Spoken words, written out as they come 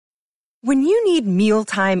When you need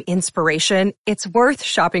mealtime inspiration, it's worth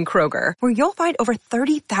shopping Kroger, where you'll find over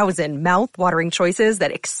 30,000 mouth-watering choices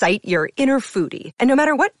that excite your inner foodie. And no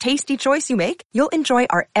matter what tasty choice you make, you'll enjoy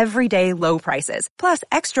our everyday low prices, plus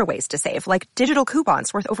extra ways to save, like digital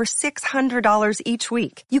coupons worth over $600 each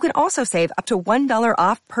week. You can also save up to $1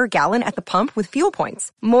 off per gallon at the pump with fuel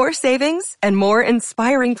points. More savings and more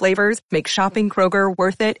inspiring flavors make shopping Kroger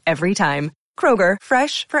worth it every time. Kroger,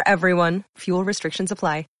 fresh for everyone. Fuel restrictions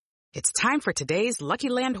apply. It's time for today's Lucky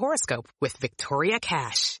Land horoscope with Victoria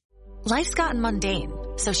Cash. Life's gotten mundane,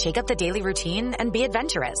 so shake up the daily routine and be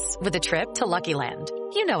adventurous with a trip to Lucky Land.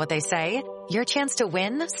 You know what they say, your chance to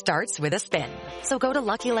win starts with a spin. So go to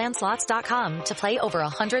LuckyLandSlots.com to play over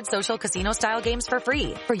 100 social casino-style games for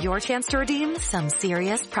free for your chance to redeem some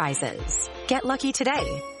serious prizes. Get lucky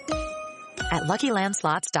today at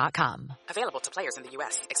LuckyLandSlots.com. Available to players in the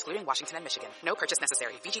U.S., excluding Washington and Michigan. No purchase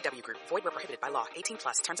necessary. VGW Group. Void where prohibited by law. 18+.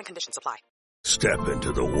 Terms and conditions apply. Step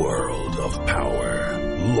into the world of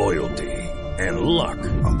power, loyalty, and luck.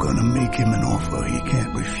 I'm gonna make him an offer he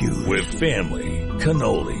can't refuse. With family,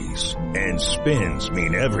 cannolis, and spins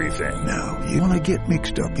mean everything. Now, you wanna get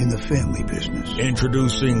mixed up in the family business.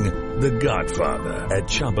 Introducing The Godfather at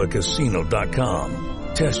ChumbaCasino.com.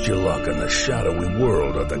 Test your luck in the shadowy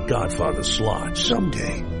world of The Godfather slot.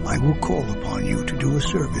 Someday, I will call upon you to do a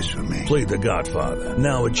service for me. Play The Godfather,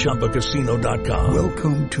 now at ChumbaCasino.com.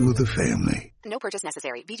 Welcome to the family. No purchase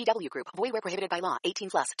necessary. VGW Group. Void where prohibited by law.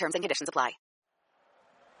 18+. Terms and conditions apply.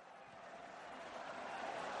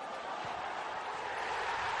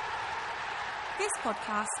 This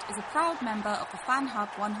podcast is a proud member of the Fan Hub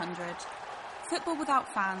 100. Football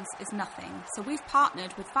without fans is nothing, so we've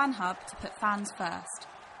partnered with Fan Hub to put fans first.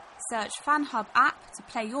 Search Fan Hub app to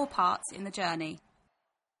play your part in the journey.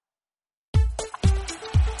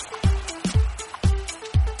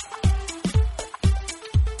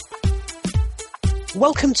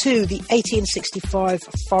 Welcome to the 1865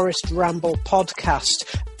 Forest Ramble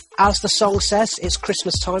podcast. As the song says, it's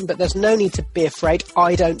Christmas time, but there's no need to be afraid,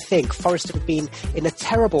 I don't think. Forest have been in a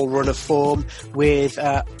terrible run of form with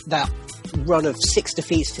that run of 6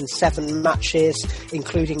 defeats in 7 matches,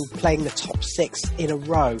 including playing the top 6 in a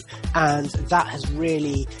row, and that has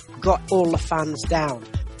really got all the fans down.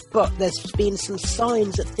 But there's been some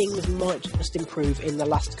signs that things might just improve in the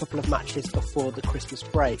last couple of matches before the Christmas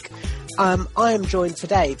break. I am joined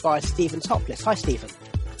today by Stephen Topless. Hi, Stephen.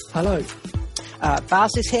 Hello.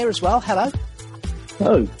 Baz is here as well. Hello.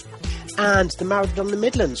 Hello. And the Married on the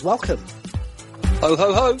Midlands. Welcome. Ho,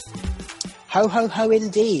 ho, ho. Ho, ho, ho,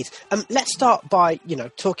 indeed. Let's start by,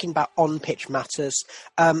 talking about on-pitch matters.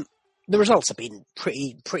 The results have been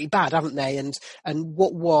pretty bad, haven't they? And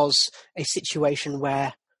what was a situation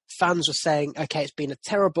where fans were saying, okay, it's been a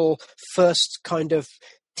terrible first kind of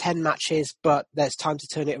 10 matches, but there's time to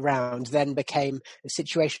turn it around, then became a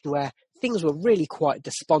situation where things were really quite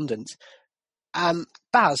despondent.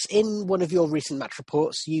 Baz, in one of your recent match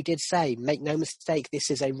reports, you did say, make no mistake,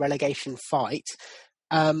 this is a relegation fight.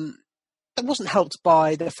 That wasn't helped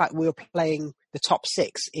by the fact we were playing the top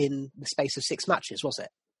 6 in the space of 6 matches, was it?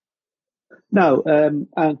 No,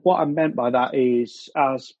 and what I meant by that is,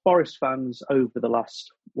 as Forest fans over the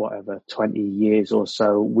last, 20 years or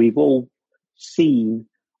so, we've all seen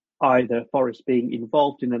either Forest being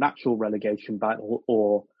involved in an actual relegation battle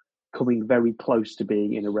or coming very close to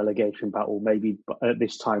being in a relegation battle, maybe at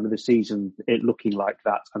this time of the season, it looking like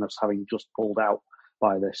that, and us having just pulled out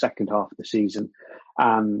by the second half of the season.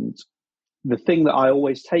 And the thing that I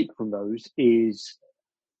always take from those is,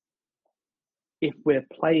 if we're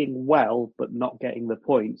playing well but not getting the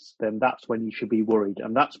points, then that's when you should be worried.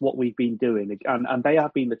 And that's what we've been doing. And they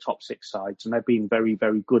have been the top 6 sides, and they've been very,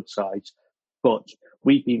 very good sides. But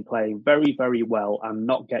we've been playing very, very well and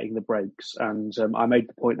not getting the breaks. And I made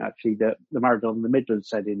the point, actually, that the Married on the Midlands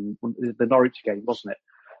said in the Norwich game, wasn't it?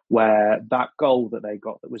 Where that goal that they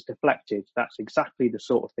got that was deflected, that's exactly the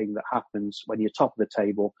sort of thing that happens when you're top of the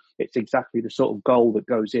table. It's exactly the sort of goal that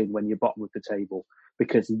goes in when you're bottom of the table,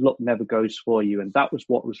 because luck never goes for you. And that was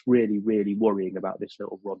what was really, really worrying about this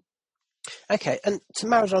little run. Okay, and to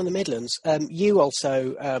Married on the Midlands, you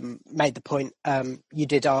also made the point, you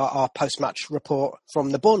did our post-match report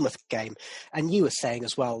from the Bournemouth game, and you were saying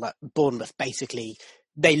as well that Bournemouth basically,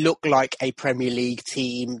 they look like a Premier League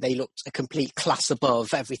team. They looked a complete class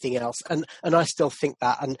above everything else. And I still think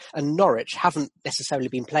that. And Norwich haven't necessarily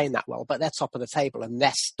been playing that well, but they're top of the table and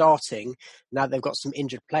they're starting, now they've got some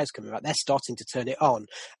injured players coming back, they're starting to turn it on.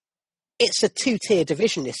 It's a 2-tier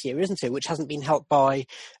division this year, isn't it? Which hasn't been helped by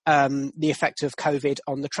the effect of COVID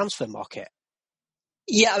on the transfer market.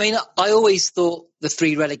 Yeah, I mean, I always thought the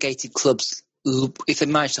 3 relegated clubs, if they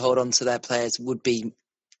managed to hold on to their players, would be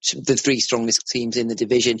the three strongest teams in the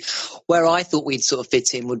division. Where I thought we'd sort of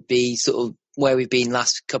fit in would be sort of where we've been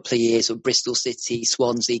last couple of years, or Bristol City,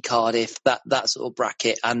 Swansea, Cardiff, that sort of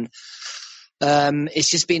bracket. And it's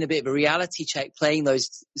just been a bit of a reality check playing those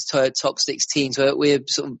top six teams, where we're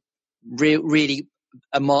sort of really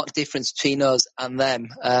a marked difference between us and them.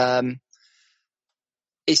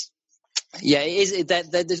 It is.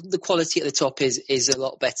 The quality at the top is a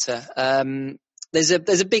lot better. There's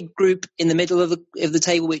a big group in the middle of the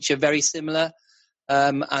table which are very similar,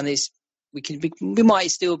 and we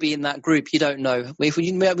might still be in that group. You don't know. We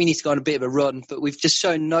need to go on a bit of a run, but we've just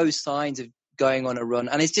shown no signs of going on a run,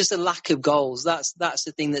 and it's just a lack of goals. That's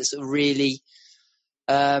the thing that's really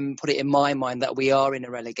put it in my mind that we are in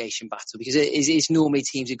a relegation battle, because it's normally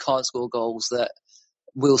teams who can't score goals that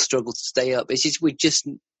will struggle to stay up. It's just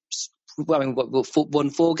we've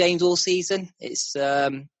won 4 games all season.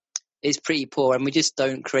 It's pretty poor, and we just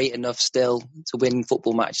don't create enough still to win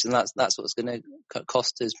football matches, and that's what's going to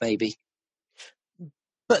cost us maybe.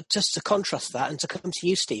 But just to contrast that, and to come to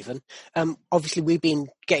you, Stephen, obviously we've been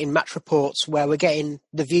getting match reports where we're getting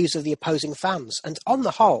the views of the opposing fans, and on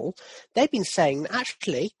the whole, they've been saying that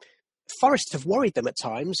actually Forest have worried them at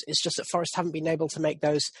times. It's just that Forest haven't been able to make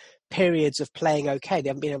those periods of playing okay. They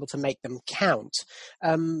haven't been able to make them count.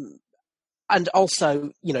 And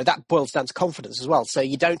also, that boils down to confidence as well. So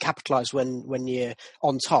you don't capitalise when you're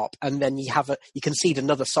on top, and then you concede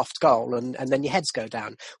another soft goal, and then your heads go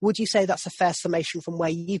down. Would you say that's a fair summation from where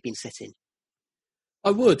you've been sitting?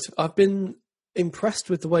 I would. I've been impressed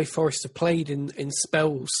with the way Forest have played in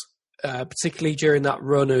spells, particularly during that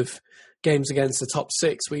run of games against the top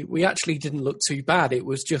 6. We actually didn't look too bad. It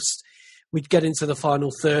was just we'd get into the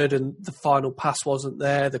final third and the final pass wasn't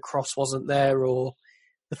there, the cross wasn't there, or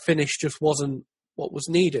the finish just wasn't what was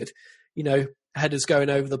needed. Headers going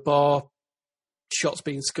over the bar, shots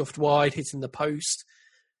being scuffed wide, hitting the post.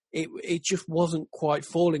 It just wasn't quite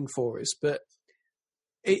falling for us. But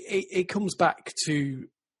it comes back to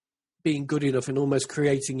being good enough and almost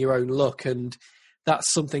creating your own luck. And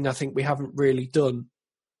that's something I think we haven't really done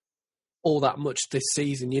all that much this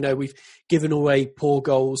season. We've given away poor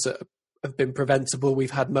goals that have been preventable.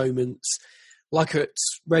 We've had moments like at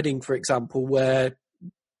Reading, for example, where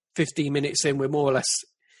 15 minutes in, we're more or less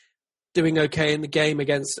doing okay in the game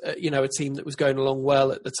against, a team that was going along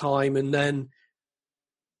well at the time, and then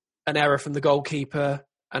an error from the goalkeeper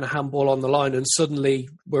and a handball on the line, and suddenly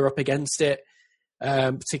we're up against it,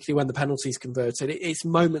 particularly when the penalty's converted. It's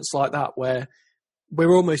moments like that where we've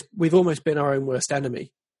almost been our own worst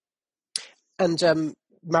enemy. And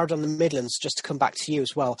Married on the Midlands, just to come back to you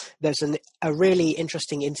as well, there's a really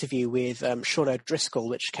interesting interview with Sean O'Driscoll,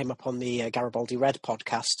 which came up on the Garibaldi Red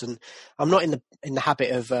podcast. And I'm not in the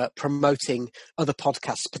habit of promoting other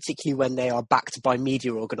podcasts, particularly when they are backed by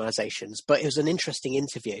media organisations, but it was an interesting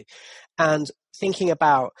interview. And thinking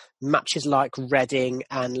about matches like Reading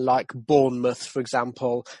and like Bournemouth, for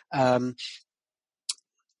example,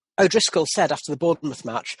 O'Driscoll said after the Bournemouth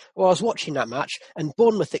match, I was watching that match and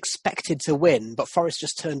Bournemouth expected to win, but Forest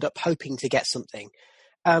just turned up hoping to get something.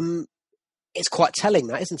 It's quite telling,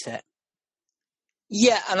 that, isn't it?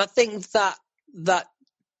 Yeah, and I think that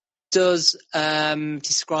does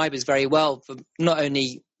describe us very well for not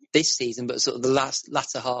only this season, but sort of the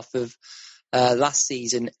latter half of last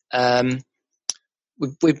season.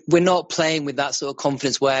 We're not playing with that sort of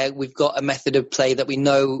confidence where we've got a method of play that we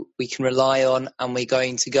know we can rely on, and we're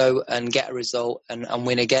going to go and get a result and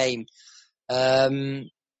win a game. That's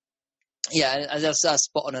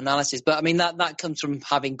spot on analysis. But I mean, that comes from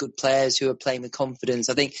having good players who are playing with confidence.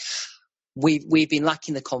 I think we've been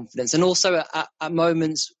lacking the confidence, and also at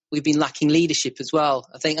moments we've been lacking leadership as well.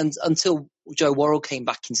 I think until Joe Worrell came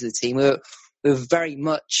back into the team, we were very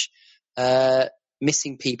much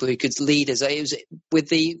missing people who could lead us. It was with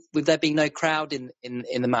there being no crowd in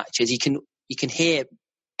the matches. You can hear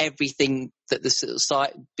everything that the sort of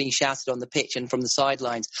side being shouted on the pitch and from the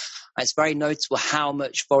sidelines. And it's very noticeable how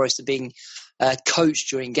much Forest are being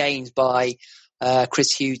coached during games by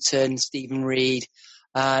Chris Hughton, Stephen Reid,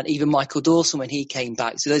 and even Michael Dawson when he came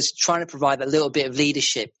back. So they're trying to provide that little bit of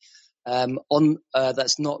leadership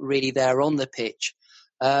that's not really there on the pitch.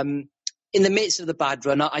 In the midst of the bad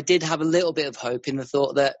run, I did have a little bit of hope in the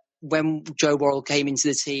thought that when Joe Worrell came into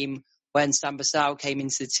the team, when Sam Bassau came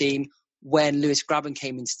into the team, when Lewis Grabban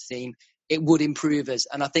came into the team, it would improve us.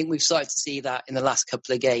 And I think we've started to see that in the last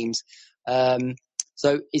couple of games.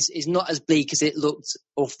 So it's not as bleak as it looked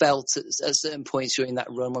or felt at certain points during that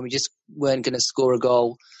run when we just weren't going to score a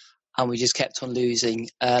goal and we just kept on losing.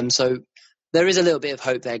 So there is a little bit of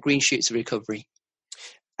hope there. Green shoots of recovery.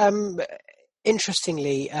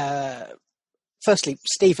 Interestingly, firstly,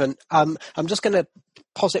 Stephen, I'm just going to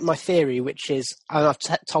posit my theory, which is, and I've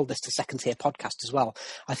told this to Second Tier Podcast as well.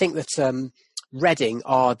 I think that Reading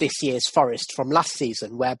are this year's Forest from last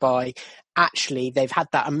season, whereby actually they've had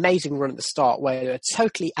that amazing run at the start where they're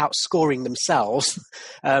totally outscoring themselves.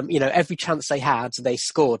 Every chance they had, they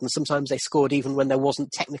scored, and sometimes they scored even when there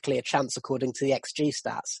wasn't technically a chance according to the XG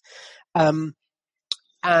stats.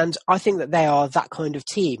 And I think that they are that kind of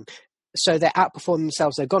team. So they're outperforming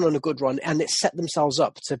themselves, they've gone on a good run, and it's set themselves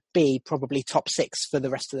up to be probably top 6 for the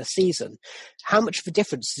rest of the season. How much of a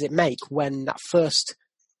difference does it make when that first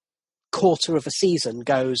quarter of a season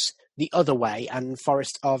goes the other way and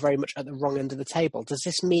Forest are very much at the wrong end of the table? Does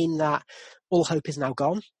this mean that all hope is now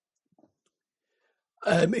gone?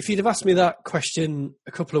 If you'd have asked me that question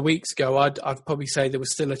a couple of weeks ago, I'd probably say there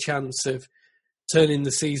was still a chance of turning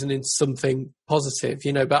the season into something positive,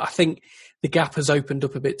 but I think the gap has opened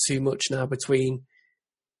up a bit too much now between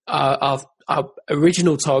our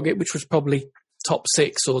original target, which was probably top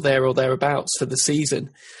 6 or thereabouts for the season.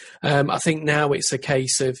 I think now it's a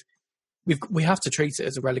case of we have to treat it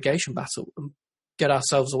as a relegation battle and get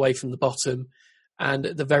ourselves away from the bottom, and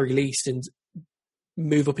at the very least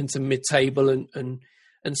move up into mid-table and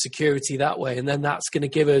security that way. And then that's going to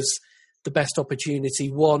give us the best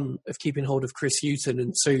opportunity, one, of keeping hold of Chris Hughton,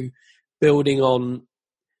 and two, building on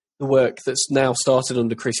the work that's now started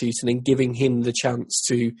under Chris Hughton and giving him the chance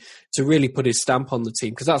to really put his stamp on the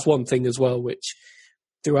team. Because that's one thing as well, which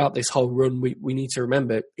throughout this whole run we need to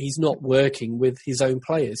remember. He's not working with his own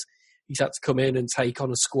players. He's had to come in and take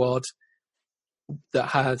on a squad that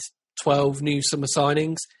had 12 new summer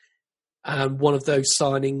signings. And one of those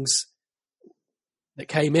signings that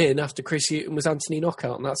came in after Chris Hughton was Anthony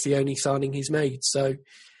Knockout, and that's the only signing he's made. So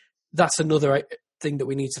that's another thing that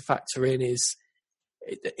we need to factor in is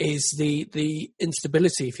the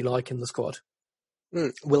instability, if you like, in the squad.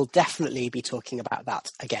 We'll definitely be talking about that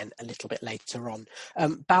again a little bit later on.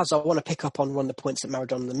 Baz, I want to pick up on one of the points that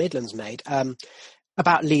Maradona in the Midlands made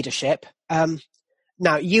about leadership.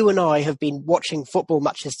 Now, you and I have been watching football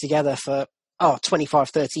matches together for 25,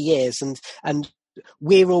 30 years, and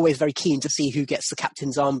we're always very keen to see who gets the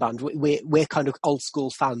captain's armband. We're kind of old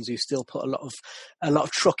school fans who still put a lot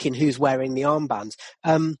of truck in who's wearing the armband.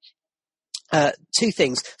 Two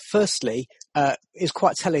things. Firstly, is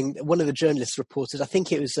quite telling. One of the journalists reported, I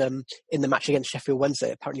think it was in the match against Sheffield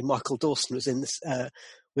Wednesday, apparently Michael Dawson was in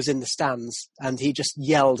the stands, and he just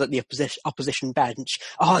yelled at the opposition bench,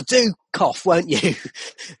 do cough, won't you?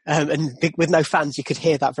 And with no fans, you could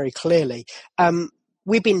hear that very clearly.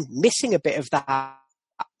 We've been missing a bit of that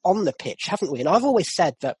on the pitch, haven't we? And I've always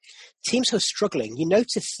said that teams who are struggling, you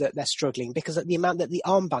notice that they're struggling because of the amount that the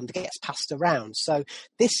armband gets passed around. So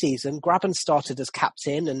this season, Grabban started as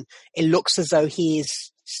captain, and it looks as though he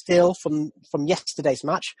is still, from yesterday's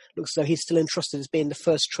match, looks as though he's still entrusted as being the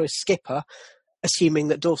first choice skipper, assuming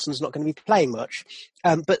that Dawson's not going to be playing much.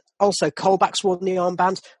 But also, Colback's worn the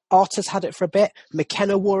armband, Arta's had it for a bit,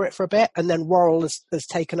 McKenna wore it for a bit, and then Worrell has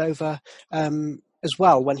taken over as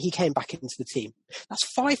well when he came back into the team. That's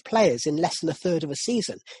 5 players in less than a third of a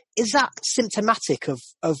season. Is that symptomatic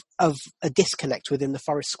of a disconnect within the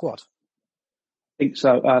Forest squad? I think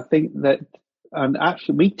so. I think that, and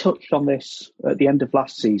actually we touched on this at the end of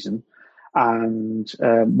last season, and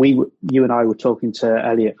you and I were talking to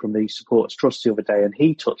Elliot from the Supporters Trust the other day, and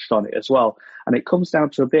he touched on it as well. And it comes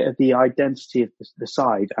down to a bit of the identity of the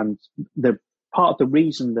side, and the part of the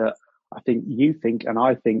reason that I think you think, and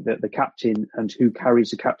I think, that the captain and who carries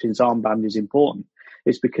the captain's armband is important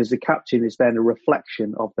is because the captain is then a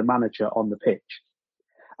reflection of the manager on the pitch.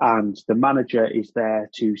 And the manager is there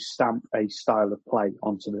to stamp a style of play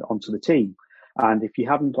onto the team. And if you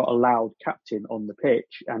haven't got a loud captain on the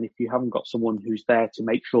pitch, and if you haven't got someone who's there to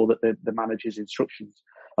make sure that the manager's instructions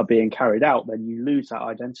are being carried out, then you lose that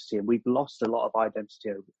identity. And we've lost a lot of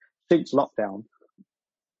identity since lockdown.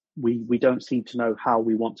 We don't seem to know how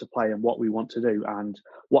we want to play and what we want to do. And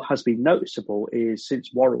what has been noticeable is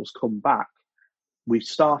since Worrell's come back, we've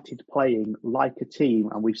started playing like a team,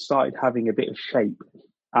 and we've started having a bit of shape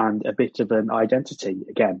and a bit of an identity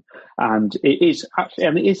again. And it is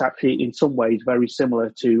actually in some ways very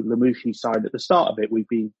similar to Lamouchi's side at the start of it.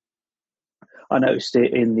 I noticed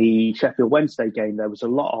it in the Sheffield Wednesday game. There was a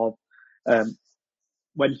lot of,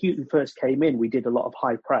 when Hughton first came in, we did a lot of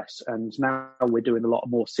high press, and now we're doing a lot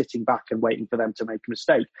more sitting back and waiting for them to make a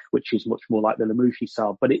mistake, which is much more like the Lamouchi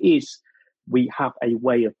style. But we have a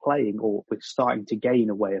way of playing, or we're starting to gain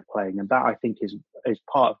a way of playing. And that, I think, is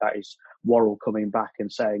part of that is Worrell coming back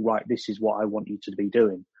and saying, right, this is what I want you to be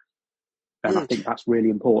doing. And I think that's really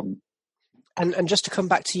important. And just to come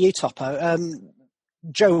back to you, Topo,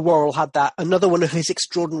 Joe Worrall had another one of his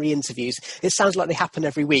extraordinary interviews. It sounds like they happen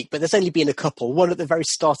every week, but there's only been a couple. One at the very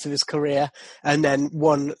start of his career and then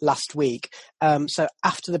one last week. So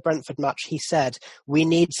after the Brentford match, he said, "We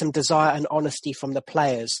need some desire and honesty from the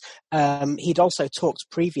players." He'd also talked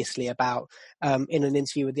previously about, in an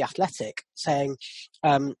interview with The Athletic, saying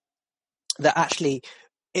that actually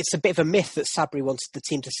it's a bit of a myth that Sabri wanted the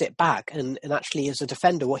team to sit back, and actually as a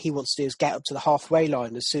defender, what he wants to do is get up to the halfway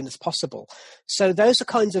line as soon as possible. So those are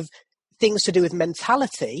kinds of things to do with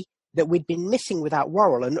mentality that we'd been missing without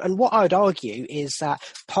Worrall. And what I'd argue is that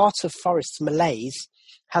part of Forest's malaise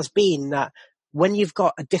has been that when you've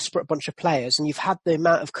got a disparate bunch of players and you've had the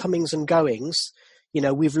amount of comings and goings,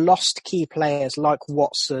 we've lost key players like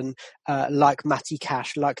Watson, like Matty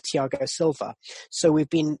Cash, like Thiago Silva. So we've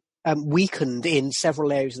been weakened in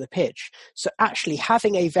several areas of the pitch. So actually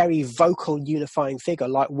having a very vocal unifying figure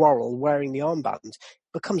like Worrall wearing the armband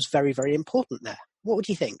becomes very, very important there. What would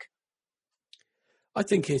you think? I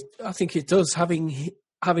think it does. Having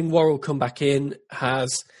Worrall come back in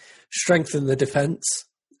has strengthened the defence.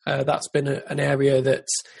 That's been an area that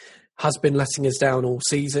has been letting us down all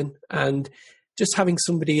season, and just having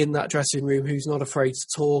somebody in that dressing room who's not afraid to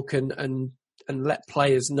talk and let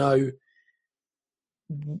players know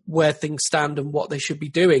where things stand and what they should be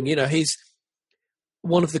doing.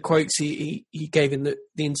 One of the quotes he gave in the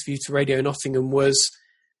interview to Radio Nottingham was,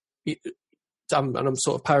 and I'm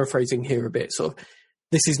sort of paraphrasing here a bit, sort of,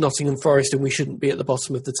 "This is Nottingham Forest and we shouldn't be at the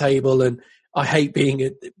bottom of the table, and I hate being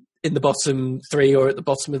in the bottom three or at the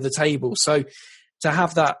bottom of the table." So to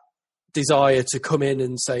have that desire to come in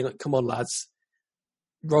and say, "Look, come on lads,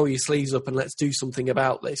 roll your sleeves up and let's do something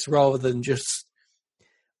about this," rather than just,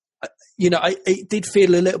 it did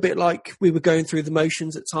feel a little bit like we were going through the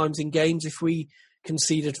motions at times in games. If we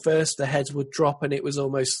conceded first, the heads would drop and it was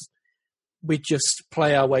almost, we'd just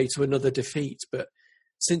play our way to another defeat. But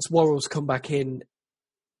since Worrall's come back in,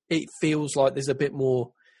 it feels like there's a bit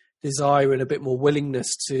more desire and a bit more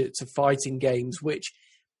willingness to fight in games, which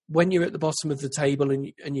when you're at the bottom of the table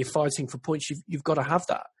and you're fighting for points, you've got to have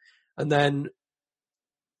that. And then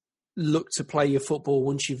look to play your football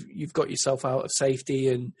once you've got yourself out of safety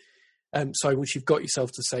and once you've got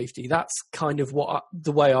yourself to safety. That's kind of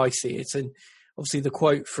the way I see it. And obviously the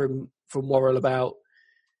quote from Worrall about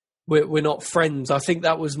we're not friends, I think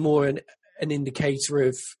that was more an indicator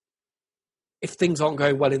of, if things aren't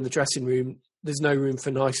going well in the dressing room, there's no room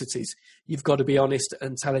for niceties. You've got to be honest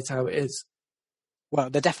and tell it how it is. Well,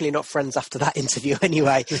 they're definitely not friends after that interview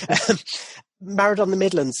anyway. Married on the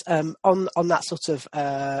Midlands, on that sort of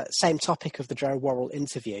same topic of the Joe Worrall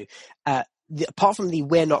interview, apart from the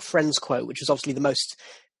 "we're not friends" quote, which was obviously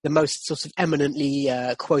the most sort of eminently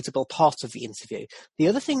quotable part of the interview, the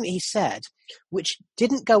other thing that he said, which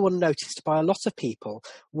didn't go unnoticed by a lot of people,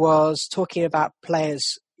 was talking about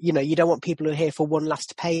players. You don't want people who are here for one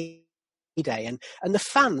last payday, and the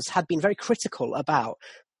fans had been very critical about,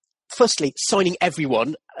 firstly, signing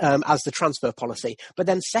everyone as the transfer policy, but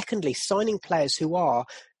then secondly, signing players who are,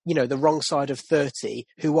 the wrong side of 30,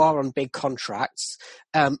 who are on big contracts,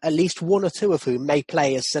 at least one or two of whom may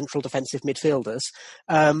play as central defensive midfielders,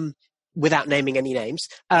 without naming any names.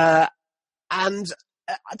 And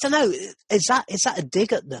I don't know, is that a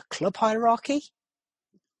dig at the club hierarchy?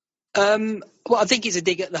 Well, I think it's a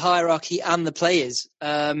dig at the hierarchy and the players.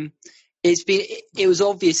 It was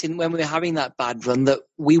obvious when we were having that bad run that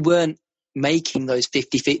we weren't making those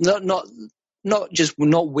 50-50, not just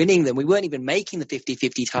not winning them. We weren't even making the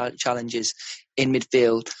 50-50 challenges in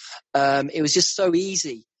midfield. It was just so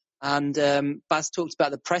easy. And Baz talked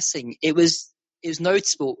about the pressing. It was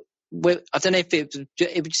noticeable. I don't know if it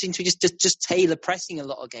would seem to just tailor pressing a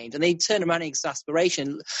lot of games, and they'd turn around in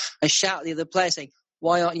exasperation and shout at the other player saying,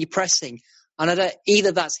 "Why aren't you pressing?" And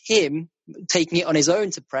either that's him taking it on his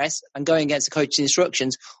own to press and going against the coach's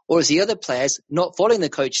instructions, or it's the other players not following the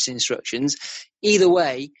coach's instructions. Either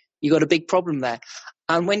way, you've got a big problem there.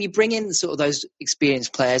 And when you bring in sort of those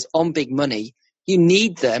experienced players on big money, you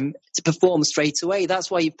need them to perform straight away.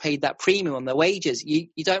 That's why you've paid that premium on their wages. You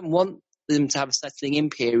don't want them to have a settling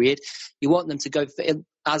in period. You want them to go,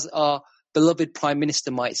 as our beloved Prime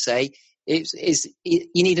Minister might say, it's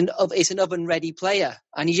an oven ready player,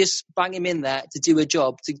 and you just bang him in there to do a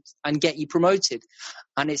job and get you promoted.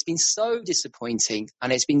 And it's been so disappointing,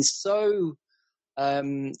 and it's been so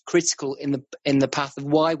critical in the path of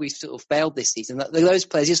why we've sort of failed this season, that those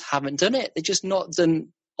players just haven't done it. They're just not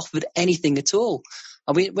offered anything at all.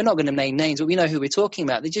 And we're not going to name names, but we know who we're talking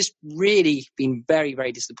about. They've just really been very,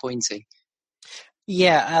 very disappointing.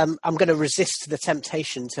 Yeah, I'm going to resist the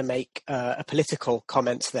temptation to make a political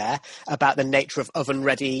comment there about the nature of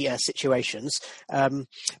oven-ready situations.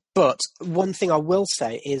 But one thing I will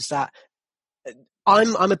say is that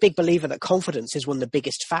I'm a big believer that confidence is one of the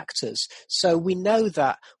biggest factors. So we know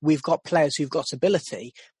that we've got players who've got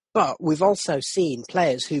ability, but we've also seen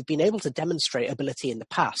players who've been able to demonstrate ability in the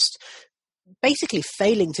past, basically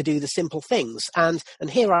failing to do the simple things. And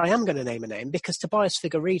here I am going to name a name because Tobias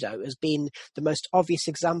Figueiredo has been the most obvious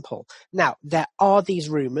example. Now, there are these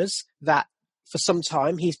rumours that for some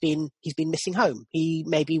time he's been missing home. He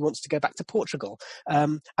maybe wants to go back to Portugal.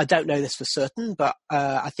 I don't know this for certain, but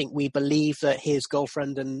I think we believe that his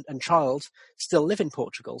girlfriend and child still live in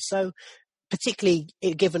Portugal. So particularly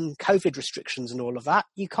given COVID restrictions and all of that,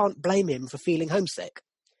 you can't blame him for feeling homesick.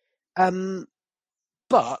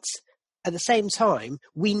 But at the same time,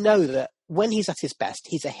 we know that when he's at his best,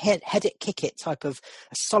 he's a head-it-kick-it type of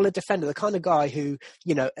a solid defender, the kind of guy who,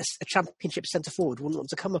 a championship centre-forward wouldn't want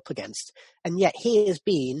to come up against. And yet he has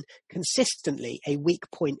been consistently a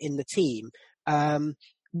weak point in the team.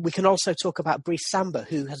 We can also talk about Brice Samba,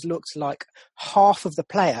 who has looked like half of the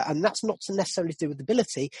player, and that's not necessarily to do with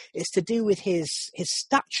ability, it's to do with his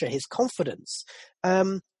stature, his confidence.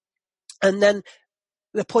 And then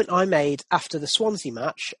the point I made after the Swansea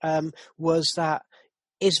match was that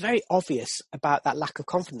it's very obvious about that lack of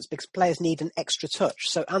confidence because players need an extra touch.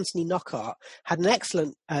 So Anthony Knockaert had an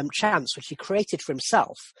excellent chance which he created for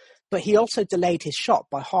himself, but he also delayed his shot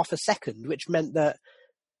by half a second, which meant that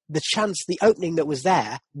the opening that was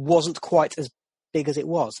there wasn't quite as big as it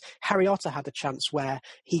was. Harry Otter had a chance where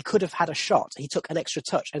he could have had a shot. He took an extra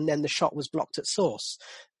touch and then the shot was blocked at source.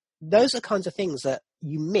 Those are kinds of things that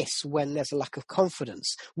you miss when there's a lack of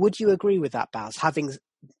confidence. Would you agree with that, Baz,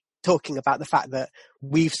 talking about the fact that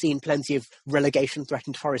we've seen plenty of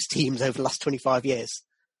relegation-threatened Forest teams over the last 25 years?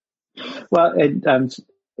 Well, and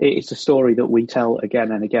it's a story that we tell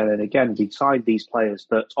again and again and again. We sign these players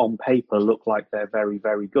that on paper look like they're very,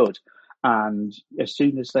 very good. And as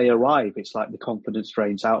soon as they arrive, it's like the confidence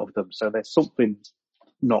drains out of them. So there's something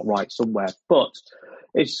not right somewhere. But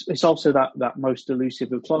it's also that most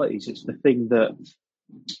elusive of qualities. It's the thing that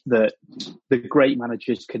the great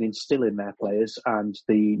managers can instill in their players, and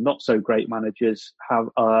the not so great managers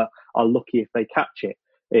are lucky if they catch it.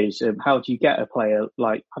 Is how do you get a player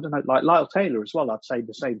like Lyle Taylor as well? I'd say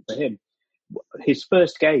the same for him. His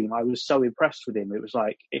first game, I was so impressed with him. It was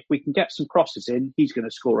like, if we can get some crosses in, he's going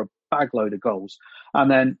to score a bag load of goals.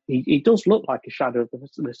 And then he does look like a shadow of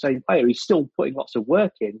the same player. He's still putting lots of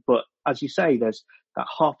work in, but as you say, there's that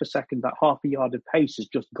half a second, that half a yard of pace has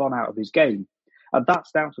just gone out of his game. And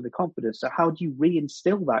that's down to the confidence. So how do you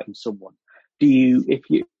reinstill that in someone? If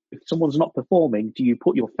someone's not performing, do you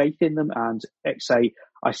put your faith in them and say,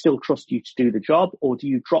 I still trust you to do the job? Or do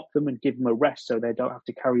you drop them and give them a rest so they don't have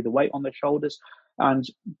to carry the weight on their shoulders? And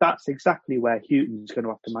that's exactly where Houghton's going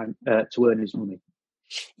to have to earn his money.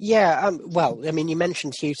 Yeah, well, I mean, you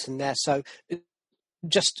mentioned Houghton there. So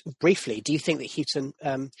just briefly, do you think that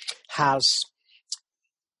Houghton has...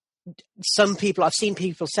 I've seen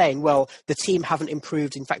people saying, well, the team haven't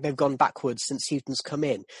improved. In fact, they've gone backwards since Houghton's come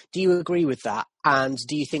in. Do you agree with that? And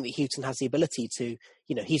do you think that Houghton has the ability to,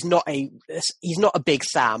 he's not a Big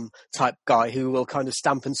Sam type guy who will kind of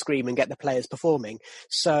stamp and scream and get the players performing.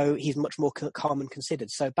 So he's much more calm and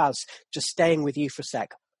considered. So Baz, just staying with you for a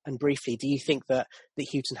sec and briefly, do you think that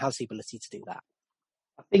Houghton has the ability to do that?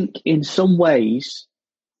 I think in some ways,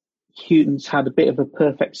 Houghton's had a bit of a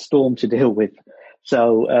perfect storm to deal with.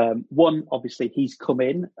 So, one, obviously, he's come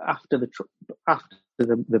in after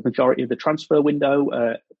the majority of the transfer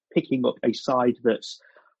window, picking up a side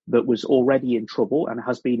that was already in trouble and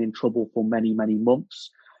has been in trouble for many, many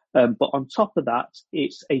months. But on top of that,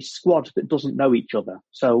 it's a squad that doesn't know each other.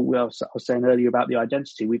 So I was saying earlier about the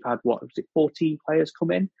identity. We've had 14 players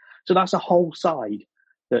come in. So that's a whole side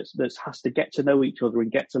that has to get to know each other and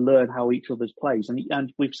get to learn how each other's plays.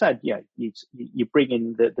 And we've said, you bring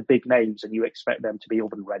in the big names and you expect them to be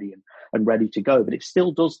up and ready and ready to go. But it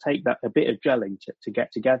still does take a bit of gelling to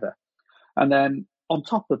get together. And then on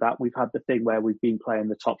top of that, we've had the thing where we've been playing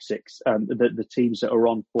the top six, the teams that are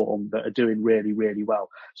on form that are doing really, really well.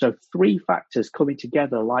 So 3 factors coming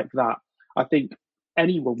together like that, I think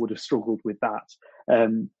anyone would have struggled with that.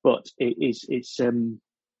 But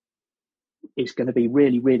it's going to be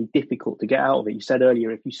really, really difficult to get out of it. You said earlier,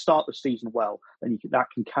 if you start the season well, then that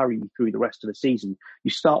can carry you through the rest of the season. You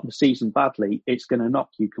start the season badly, it's going to knock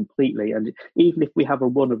you completely. And even if we have a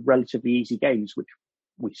run of relatively easy games, which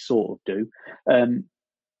we sort of do,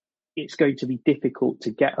 it's going to be difficult to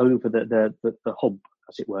get over the hump,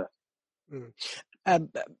 as it were.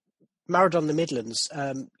 Maradon the Midlands,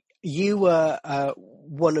 you were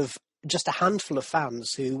one of just a handful of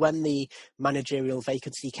fans who, when the managerial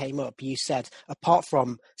vacancy came up, you said, apart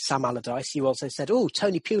from Sam Allardyce, you also said, oh,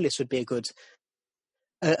 Tony Pulis would be a good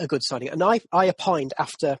signing. And I opined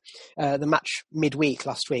after the match midweek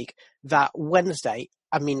last week that Wednesday,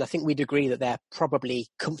 I mean, I think we'd agree that they're probably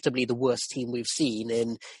comfortably the worst team we've seen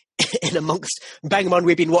in amongst, bang on,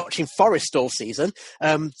 we've been watching Forest all season.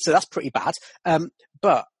 So that's pretty bad.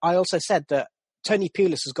 But I also said that Tony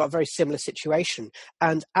Pulis has got a very similar situation.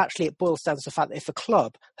 And actually it boils down to the fact that if a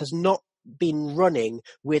club has not been running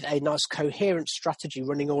with a nice coherent strategy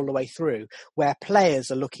running all the way through, where players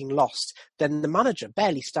are looking lost, then the manager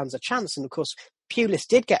barely stands a chance. And of course, Pulis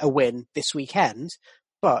did get a win this weekend,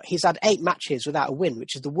 but he's had 8 matches without a win,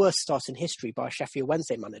 which is the worst start in history by a Sheffield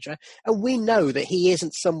Wednesday manager. And we know that he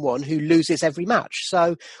isn't someone who loses every match.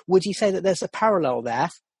 So would you say that there's a parallel there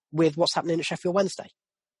with what's happening at Sheffield Wednesday?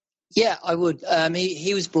 Yeah, I would.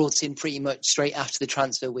 He was brought in pretty much straight after the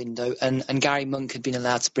transfer window, and Gary Monk had been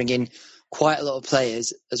allowed to bring in quite a lot of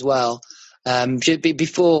players as well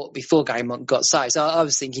before Gary Monk got sacked. So I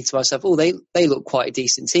was thinking to myself, oh, they look quite a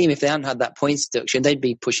decent team. If they hadn't had that points deduction, they'd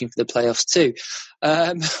be pushing for the playoffs too.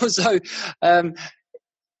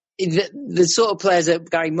 The sort of players that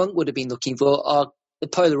Gary Monk would have been looking for are the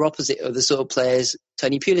polar opposite of the sort of players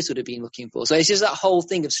Tony Pulis would have been looking for. So it's just that whole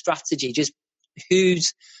thing of strategy, just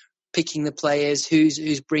who's picking the players,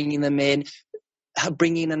 who's bringing them in,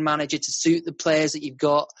 bringing a manager to suit the players that you've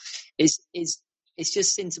got. It's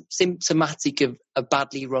just symptomatic of a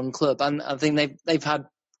badly run club. And I think they've had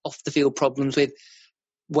off the field problems with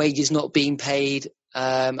wages not being paid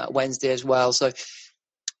at Wednesday as well. So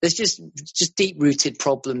there's just deep rooted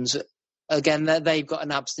problems. Again, they've got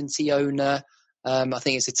an absentee owner. I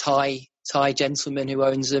think it's a Thai gentleman who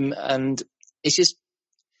owns them, and it's just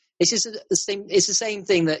the same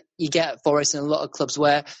thing that you get at Forest and a lot of clubs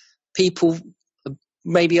where people are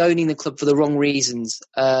maybe owning the club for the wrong reasons.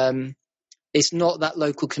 It's not that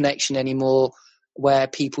local connection anymore, where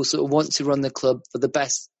people sort of want to run the club for the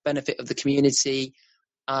best benefit of the community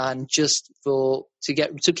and just to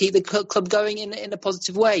keep the club going in a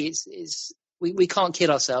positive way. We can't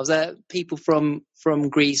kid ourselves. People from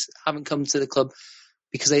Greece haven't come to the club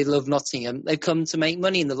because they love Nottingham. They've come to make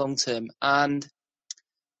money in the long term, and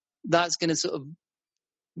that's going to sort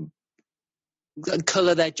of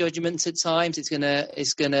colour their judgments at times. It's going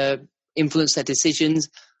to influence their decisions,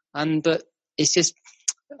 but it's just,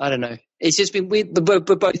 I don't know. It's just been we've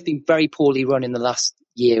both been very poorly run in the last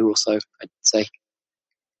year or so, I'd say.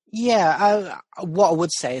 Yeah, what I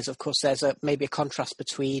would say is, of course, there's maybe a contrast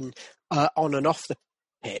between on and off the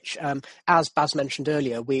pitch. As Baz mentioned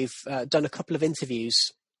earlier, we've done a couple of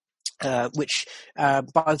interviews which by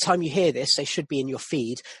the time you hear this, they should be in your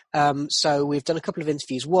feed. So we've done a couple of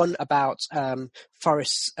interviews, one about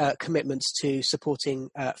Forest's commitments to supporting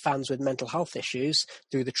fans with mental health issues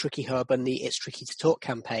through the Tricky Hub and the It's Tricky to Talk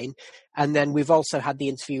campaign. And then we've also had the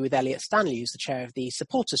interview with Elliot Stanley, who's the chair of the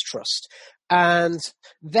Supporters Trust. And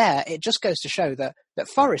there, it just goes to show that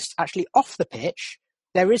Forest, actually off the pitch,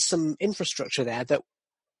 there is some infrastructure there that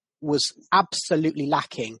was absolutely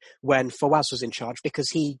lacking when Fawaz was in charge, because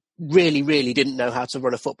he really, really didn't know how to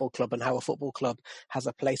run a football club and how a football club has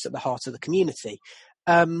a place at the heart of the community.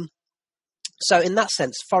 So in that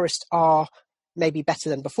sense, Forest are maybe better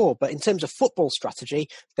than before. But in terms of football strategy,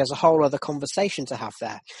 there's a whole other conversation to have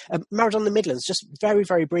there. Maradona Midlands, just very,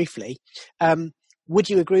 very briefly, would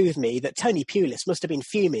you agree with me that Tony Pulis must have been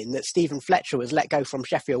fuming that Stephen Fletcher was let go from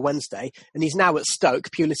Sheffield Wednesday and he's now at Stoke,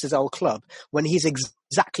 Pulis' old club, when he's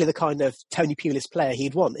exactly the kind of Tony Pulis player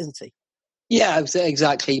he'd want, isn't he? Yeah,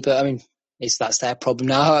 exactly. But I mean, that's their problem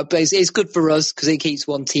now. But it's good for us because it keeps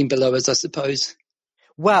one team below us, I suppose.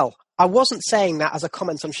 Well, I wasn't saying that as a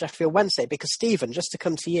comment on Sheffield Wednesday, because Stephen, just to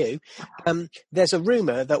come to you, there's a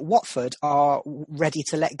rumour that Watford are ready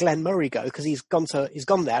to let Glenn Murray go because he's gone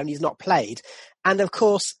there and he's not played. And of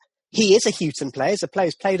course, he is a Houghton player. He's a player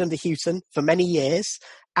who's played under Houghton for many years,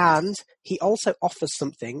 and he also offers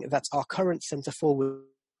something that our current centre forwards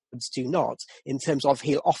do not, in terms of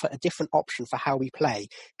he'll offer a different option for how we play,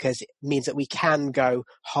 because it means that we can go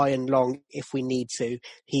high and long if we need to.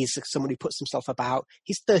 He's someone who puts himself about.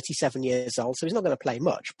 He's 37 years old, so he's not going to play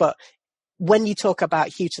much. But when you talk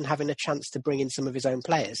about Houghton having a chance to bring in some of his own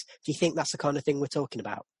players, do you think that's the kind of thing we're talking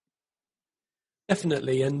about?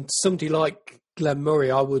 Definitely, and somebody like Glenn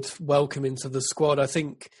Murray, I would welcome into the squad. I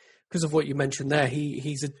think because of what you mentioned there,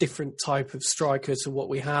 he's a different type of striker to what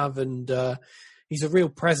we have, and he's a real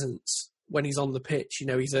presence when he's on the pitch. You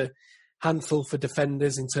know, he's a handful for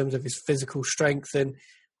defenders in terms of his physical strength, and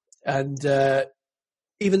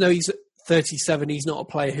even though he's 37, he's not a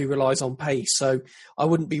player who relies on pace. So I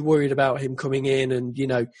wouldn't be worried about him coming in and,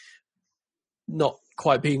 not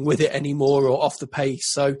quite being with it anymore or off the pace.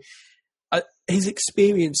 So his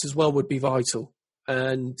experience as well would be vital.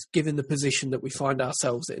 And given the position that we find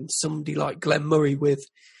ourselves in, somebody like Glenn Murray with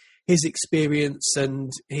his experience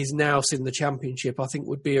and his nous in the Championship, I think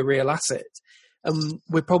would be a real asset.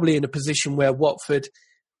 We're probably in a position where Watford,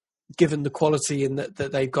 given the quality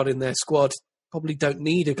that they've got in their squad, probably don't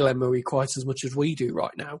need a Glenn Murray quite as much as we do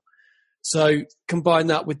right now. So combine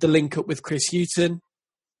that with the link up with Chris Hughton,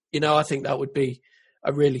 I think that would be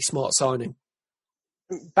a really smart signing.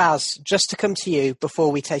 Baz, just to come to you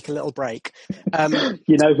before we take a little break.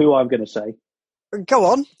 You know who I'm going to say? Go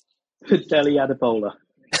on. Dele Adebola.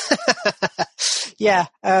 Yeah,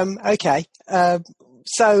 okay.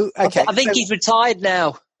 Okay. I think he's retired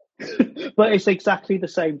now. But it's exactly the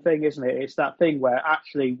same thing, isn't it? It's that thing where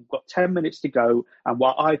actually we've got 10 minutes to go and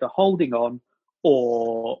we're either holding on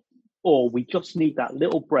or we just need that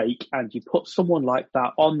little break, and you put someone like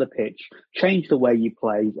that on the pitch, change the way you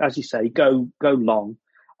play, as you say, go long,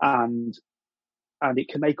 and it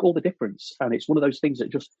can make all the difference. And it's one of those things that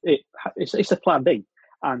it's a plan B,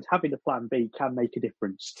 and having a plan B can make a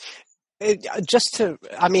difference.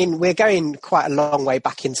 We're going quite a long way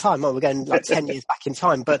back in time. We're going like 10 years back in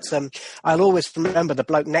time. But I'll always remember the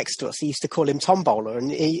bloke next to us. He used to call him Tom Bowler,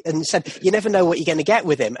 and he said, "You never know what you're going to get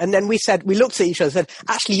with him." And then we looked at each other and said,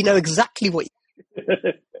 "Actually, you know exactly what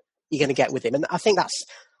you're going to get with him." And I think that's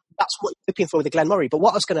what you're hoping for with the Glenn Murray. But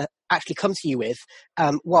what I was going to actually come to you with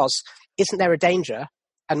was, isn't there a danger?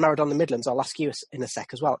 And Maradona the Midlands, I'll ask you in a sec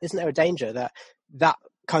as well. Isn't there a danger that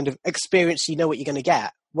kind of experience, you know what you're going to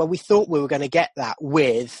get? Well, we thought we were going to get that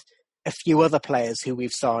with a few other players who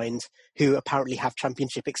we've signed who apparently have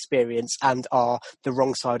Championship experience and are the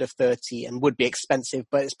wrong side of 30 and would be expensive,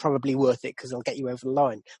 but it's probably worth it because they'll get you over the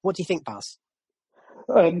line. What do you think, Baz?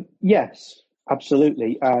 Yes,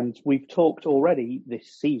 absolutely. And we've talked already this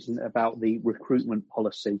season about the recruitment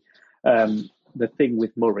policy. The thing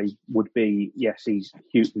with Murray would be, yes,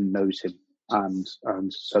 Hughton knows him. And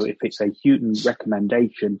so if it's a Hughton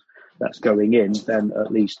recommendation that's going in, then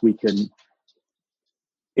at least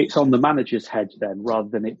it's on the manager's head then, rather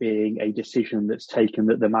than it being a decision that's taken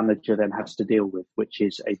that the manager then has to deal with, which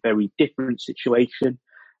is a very different situation.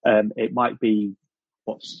 It might be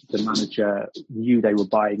what the manager knew they were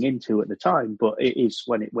buying into at the time, but it is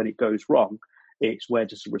when it goes wrong, it's where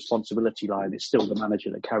does the responsibility lie? And it's still the manager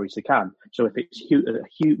that carries the can. So if it's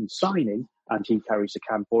Hughton signing and he carries the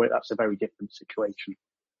can for it, that's a very different situation.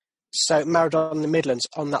 So Maradona the Midlands,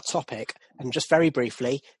 on that topic, and just very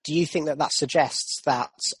briefly, do you think that suggests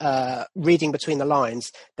that, reading between the lines,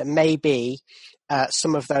 that maybe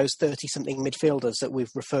some of those 30-something midfielders that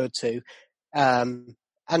we've referred to, and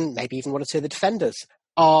maybe even one or two of the defenders,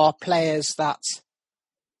 are players that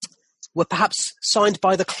were perhaps signed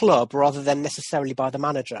by the club rather than necessarily by the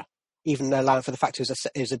manager, even allowing for the fact it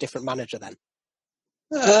was a different manager then?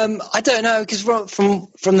 I don't know, because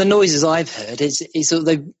from the noises I've heard, it's sort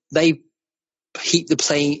of they heap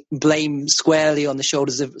the blame squarely on the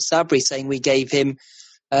shoulders of Sabri, saying we gave him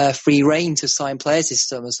free rein to sign players this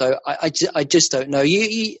summer. So I just don't know.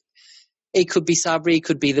 It could be Sabri, it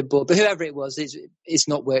could be the board, but whoever it was, it's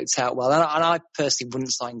not worked out well. And I personally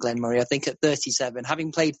wouldn't sign Glenn Murray. I think at 37,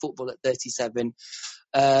 having played football at 37,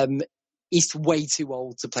 he's way too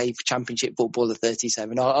old to play for Championship football at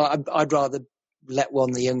 37. I'd rather let one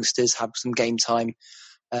of the youngsters have some game time.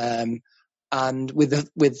 And with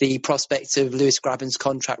the prospect of Lewis Grabban's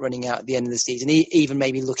contract running out at the end of the season, even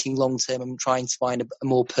maybe looking long term and trying to find a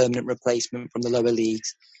more permanent replacement from the lower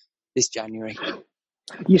leagues this January.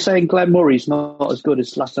 You're saying Glenn Murray's not as good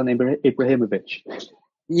as Zlatan Ibrahimovic?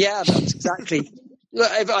 Yeah, that's exactly.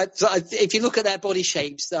 If you look at their body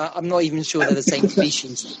shapes, I'm not even sure they're the same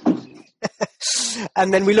species.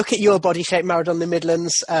 And then we look at your body shape, Maradona the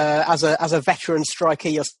Midlands, as a veteran striker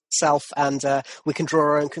yourself, and we can draw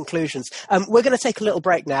our own conclusions. We're going to take a little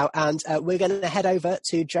break now, and we're going to head over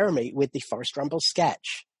to Jeremy with the Forest Ramble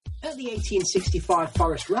sketch. At the 1865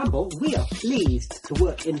 Forest Ramble, we are pleased to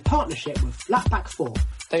work in partnership with Flatback 4.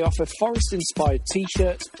 They offer Forest-inspired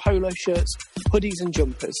T-shirts, polo shirts, hoodies and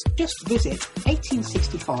jumpers. Just visit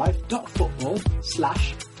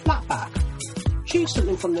 1865.football/flatback. Choose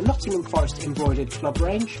something from the Nottingham Forest embroidered club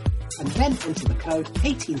range, and then enter the code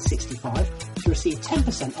 1865 to receive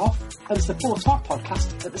 10% off and support our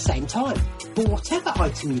podcast at the same time. For whatever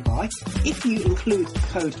item you buy, if you include the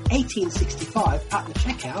code 1865 at the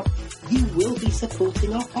checkout, you will be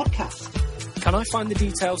supporting our podcast. Can I find the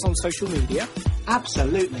details on social media?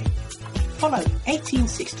 Absolutely. Follow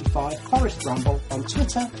 1865 Forest Ramble on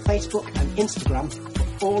Twitter, Facebook and Instagram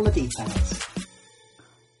for all the details.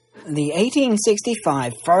 The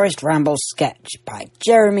 1865 Forest Ramble sketch by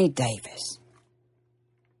Jeremy Davis.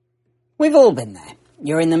 We've all been there.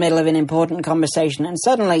 You're in the middle of an important conversation and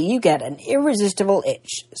suddenly you get an irresistible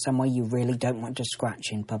itch somewhere you really don't want to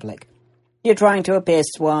scratch in public. You're trying to appear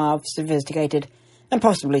suave, sophisticated, and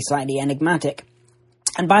possibly slightly enigmatic.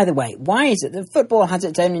 And by the way, why is it that football has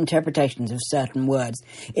its own interpretations of certain words,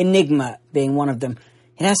 enigma being one of them?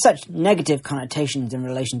 It has such negative connotations in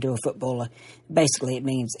relation to a footballer. Basically, it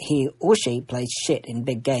means he or she plays shit in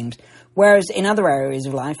big games. Whereas in other areas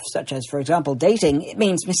of life, such as, for example, dating, it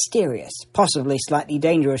means mysterious, possibly slightly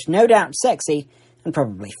dangerous, no doubt sexy, and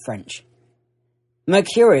probably French.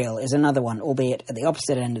 Mercurial is another one, albeit at the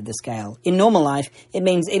opposite end of the scale. In normal life, it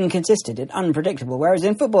means inconsistent and unpredictable, whereas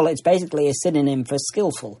in football it's basically a synonym for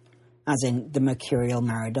skillful, as in the mercurial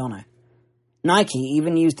Maradona. Nike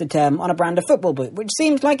even used the term on a brand of football boot, which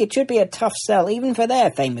seems like it should be a tough sell even for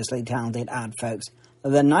their famously talented ad folks.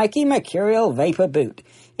 The Nike Mercurial Vapor Boot.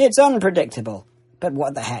 It's unpredictable. But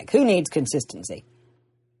what the heck, who needs consistency?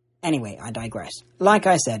 Anyway, I digress. Like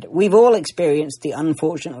I said, we've all experienced the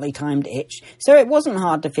unfortunately timed itch, so it wasn't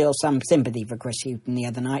hard to feel some sympathy for Chris Hughton the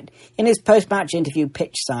other night in his post-match interview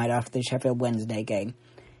pitch side after the Sheffield Wednesday game.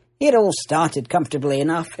 He had all started comfortably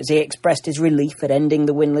enough as he expressed his relief at ending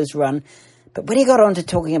the winless run, but when he got on to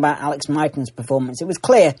talking about Alex Mighten's performance, it was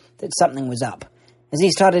clear that something was up, as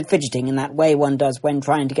he started fidgeting in that way one does when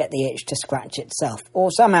trying to get the itch to scratch itself,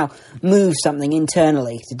 or somehow move something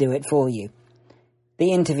internally to do it for you.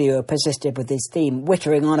 The interviewer persisted with his theme,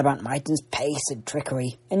 wittering on about Mighten's pace and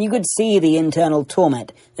trickery, and you could see the internal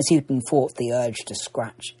torment as Hughton fought the urge to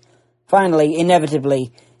scratch. Finally,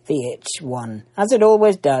 inevitably, the itch won, as it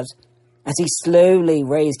always does, as he slowly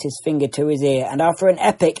raised his finger to his ear and after an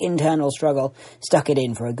epic internal struggle, stuck it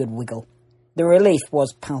in for a good wiggle. The relief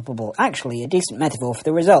was palpable, actually a decent metaphor for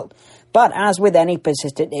the result, but as with any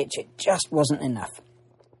persistent itch, it just wasn't enough.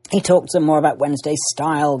 He talked some more about Wednesday's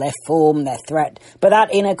style, their form, their threat, but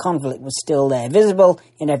that inner conflict was still there, visible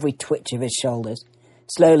in every twitch of his shoulders.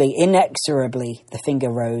 Slowly, inexorably, the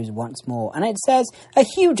finger rose once more, and it says a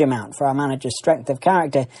huge amount for our manager's strength of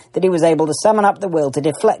character that he was able to summon up the will to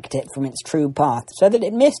deflect it from its true path so that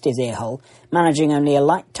it missed his ear hole, managing only a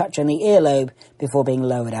light touch on the earlobe before being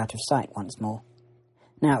lowered out of sight once more.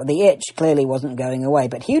 Now, the itch clearly wasn't going away,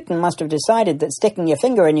 but Hughton must have decided that sticking your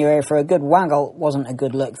finger in your ear for a good waggle wasn't a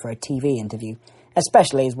good look for a TV interview,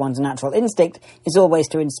 especially as one's natural instinct is always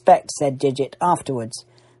to inspect said digit afterwards,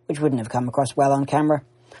 which wouldn't have come across well on camera.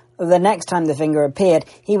 The next time the finger appeared,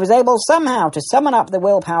 he was able somehow to summon up the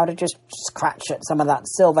willpower to just scratch at some of that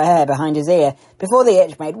silver hair behind his ear before the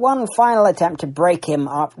itch made one final attempt to break him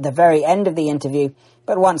up at the very end of the interview.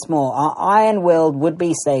 But once more, our iron-willed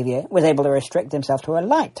would-be saviour was able to restrict himself to a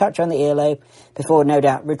light touch on the earlobe before no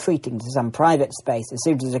doubt retreating to some private space as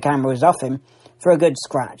soon as the camera was off him for a good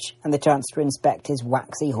scratch and the chance to inspect his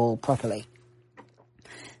waxy haul properly.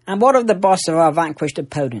 And what of the boss of our vanquished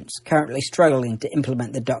opponents, currently struggling to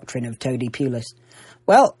implement the doctrine of Toady Pulis?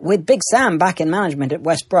 Well, with Big Sam back in management at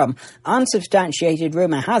West Brom, unsubstantiated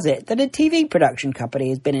rumour has it that a TV production company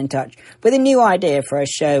has been in touch with a new idea for a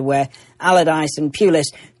show where Allardyce and Pulis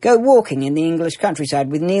go walking in the English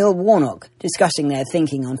countryside with Neil Warnock, discussing their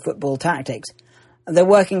thinking on football tactics. The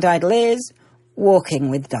working title is Walking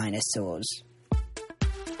with Dinosaurs.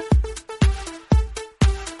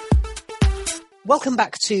 Welcome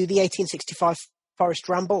back to the 1865 Forest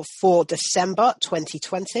Ramble for December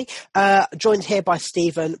 2020. Joined here by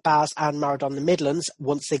Stephen, Baz and Maradon the Midlands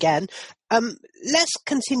once again. Let's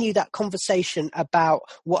continue that conversation about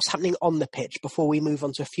what's happening on the pitch before we move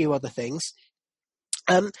on to a few other things.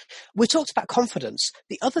 We talked about confidence.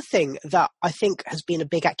 The other thing that I think has been a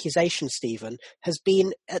big accusation, Stephen, has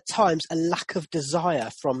been at times a lack of desire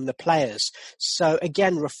from the players. So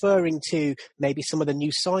again, referring to maybe some of the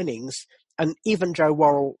new signings, and even Joe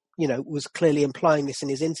Worrell, was clearly implying this in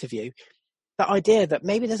his interview, the idea that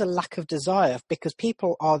maybe there's a lack of desire because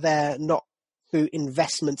people are there not through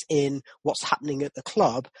investment in what's happening at the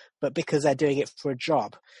club, but because they're doing it for a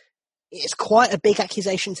job. It's quite a big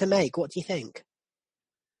accusation to make. What do you think?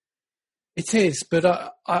 It is,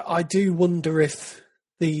 but I do wonder if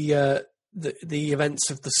the events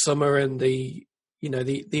of the summer and the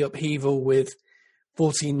upheaval with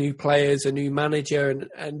 14 new players, a new manager,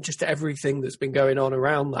 and just everything that's been going on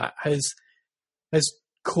around that has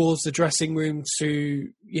caused the dressing room to,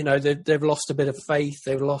 they've lost a bit of faith.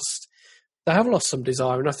 They have lost some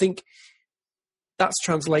desire, and I think that's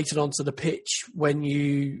translated onto the pitch when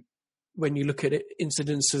you look at it,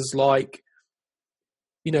 incidences like,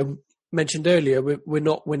 mentioned earlier, we're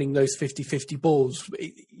not winning those 50-50 balls.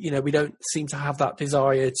 You know, we don't seem to have that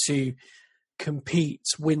desire to compete,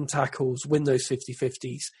 win tackles, win those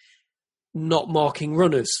 50-50s, not marking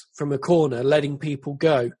runners from a corner, letting people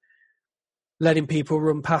go, letting people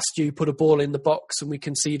run past you, put a ball in the box and we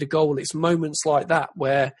concede a goal. It's moments like that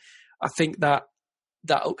where I think that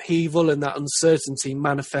upheaval and that uncertainty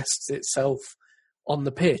manifests itself on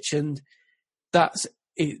the pitch. And that's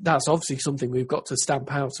obviously something we've got to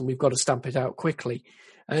stamp out, and we've got to stamp it out quickly.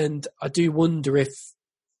 And I do wonder if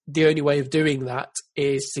the only way of doing that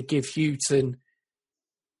is to give Hughton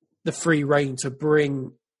the free rein to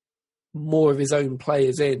bring more of his own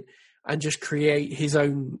players in and just create his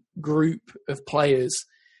own group of players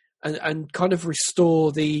and kind of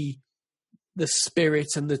restore the spirit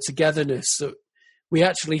and the togetherness that we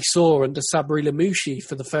actually saw under Sabri Lamouchi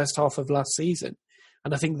for the first half of last season.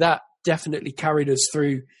 And I think that definitely carried us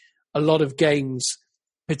through a lot of games,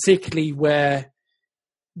 particularly where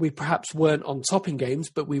we perhaps weren't on top in games,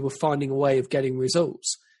 but we were finding a way of getting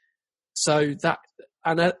results. So that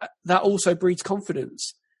also breeds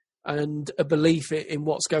confidence and a belief in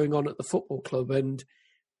what's going on at the football club. And,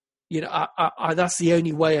 you know, I that's the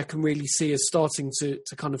only way I can really see us starting to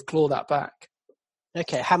kind of claw that back.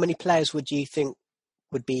 Okay, how many players would you think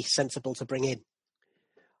would be sensible to bring in?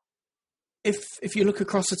 If you look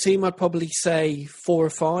across the team, I'd probably say 4 or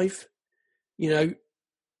 5. You know,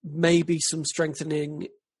 maybe some strengthening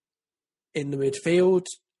in the midfield,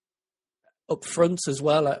 up front as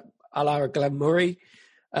well, at Alara Glenn Murray,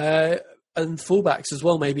 and fullbacks as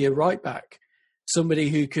well, maybe a right back, somebody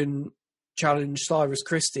who can challenge Cyrus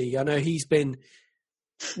Christie. I know he's been,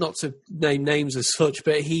 not to name names as such,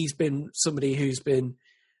 but he's been somebody who's been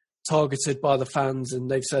targeted by the fans, and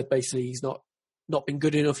they've said basically he's not been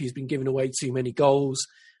good enough. He's been giving away too many goals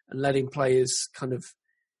and letting players kind of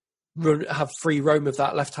have free roam of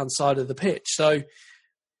that left-hand side of the pitch. So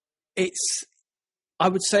I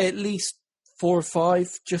would say at least 4 or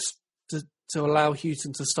 5, just to allow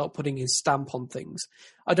Hughton to start putting his stamp on things.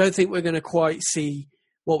 I don't think we're going to quite see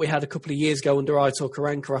what we had a couple of years ago under Aitor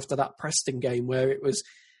Karanka after that Preston game, where it was,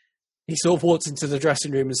 he sort of walked into the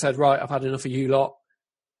dressing room and said, right, I've had enough of you lot.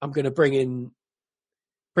 I'm going to bring in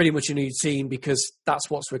pretty much a new team because that's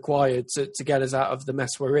what's required to get us out of the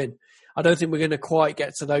mess we're in. I don't think we're going to quite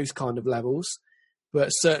get to those kind of levels, but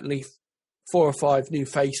certainly 4 or 5 new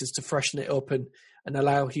faces to freshen it up and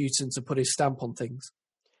allow Hughton to put his stamp on things.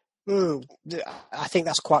 I think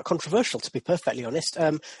that's quite controversial, to be perfectly honest.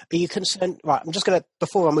 Are you concerned? Right, I'm just going to,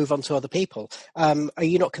 before I move on to other people, are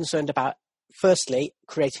you not concerned about, firstly,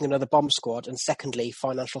 creating another bomb squad, and secondly,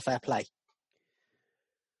 financial fair play?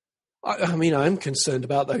 I mean, I'm concerned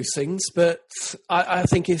about those things, but I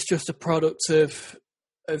think it's just a product of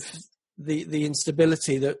the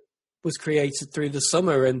instability that was created through the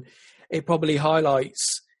summer, and it probably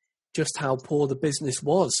highlights just how poor the business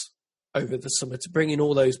was over the summer to bring in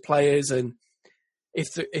all those players. And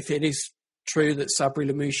if it is true that Sabri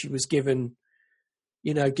Lamouchi was given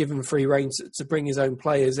free rein to bring his own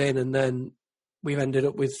players in, and then we've ended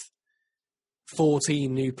up with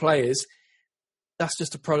 14 new players, that's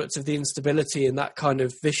just a product of the instability and that kind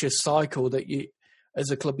of vicious cycle that you,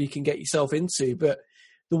 as a club, you can get yourself into. But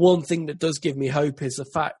the one thing that does give me hope is the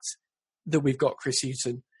fact that we've got Chris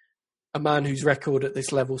Hughton, a man whose record at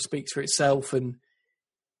this level speaks for itself. And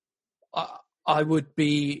I would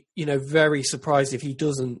be, very surprised if he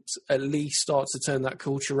doesn't at least start to turn that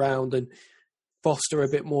culture around and foster a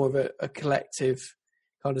bit more of a collective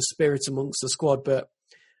kind of spirit amongst the squad. But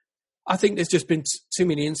I think there's just been too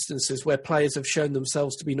many instances where players have shown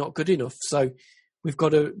themselves to be not good enough. So we've got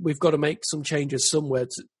to make some changes somewhere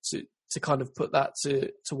to kind of put that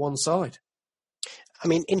to one side. I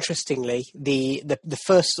mean, interestingly, the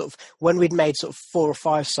first sort of, when we'd made sort of 4 or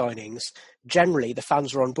 5 signings, generally the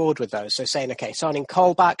fans were on board with those. So saying, okay, signing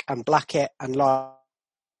Colback and Blackett and Lyle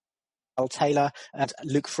Taylor and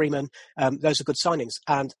Luke Freeman, those are good signings.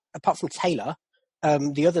 And apart from Taylor,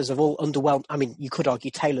 the others have all underwhelmed. I mean, you could argue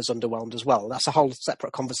Taylor's underwhelmed as well. That's a whole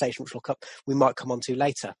separate conversation, which we might come on to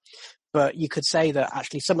later. But you could say that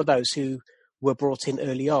actually some of those who were brought in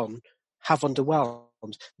early on have underwhelmed.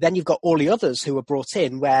 Then you've got all the others who were brought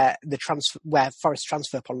in where Forest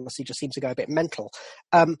transfer policy just seems to go a bit mental.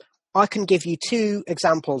 I can give you 2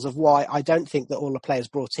 examples of why I don't think that all the players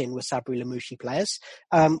brought in were Sabri Lamouchi players.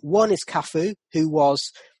 One is Cafu, who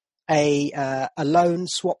was a loan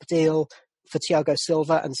swap deal for Thiago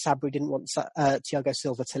Silva, and Sabri didn't want Thiago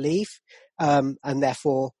Silva to leave, and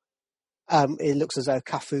therefore it looks as though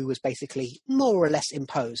Cafu was basically more or less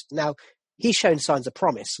imposed. Now, he's shown signs of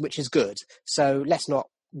promise, which is good, so let's not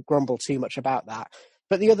grumble too much about that.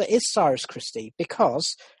 But the other is Cyrus Christie,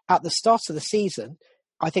 because at the start of the season,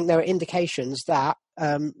 I think there are indications that,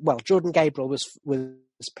 Jordan Gabriel was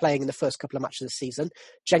playing in the first couple of matches of the season.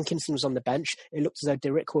 Jenkinson was on the bench. It looked as though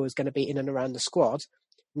Darikwa was going to be in and around the squad.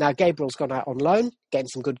 Now Gabriel's gone out on loan, getting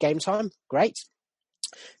some good game time. Great.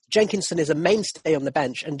 Jenkinson is a mainstay on the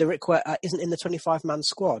bench, and Darikwa isn't in the 25-man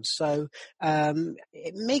squad. So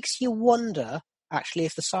it makes you wonder, actually,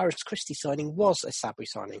 if the Cyrus Christie signing was a Sabri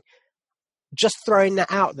signing. Just throwing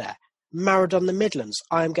that out there. Maradon the Midlands,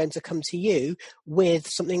 I am going to come to you with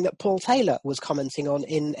something that Paul Taylor was commenting on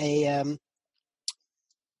in a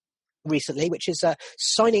recently, which is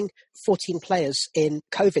signing 14 players in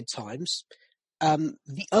COVID times.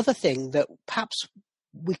 The other thing that perhaps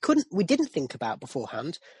we didn't think about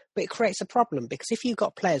beforehand, but it creates a problem, because if you've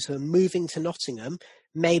got players who are moving to Nottingham,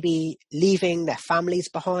 maybe leaving their families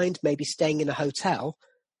behind, maybe staying in a hotel,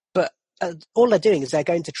 but all they're doing is they're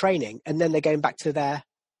going to training and then they're going back to their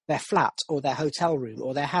flat or their hotel room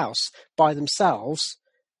or their house by themselves,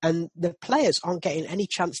 and the players aren't getting any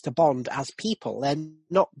chance to bond as people. They're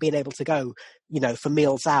not being able to go, for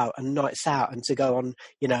meals out and nights out and to go on,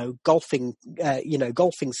 golfing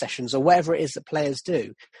sessions or whatever it is that players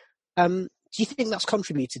do. Do you think that's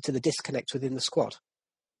contributed to the disconnect within the squad?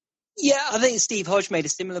 Yeah, I think Steve Hodge made a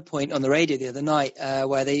similar point on the radio the other night,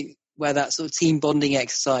 where that sort of team bonding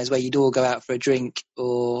exercise where you'd all go out for a drink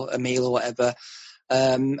or a meal or whatever,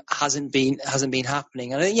 hasn't been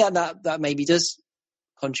happening. And I think, that maybe does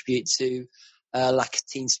contribute to lack of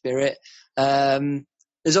team spirit.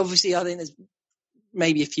 There's obviously, I think there's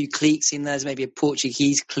maybe a few cliques in there. There's maybe a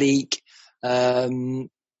Portuguese clique where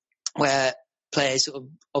players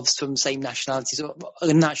of some same nationalities are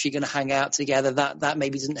naturally going to hang out together. That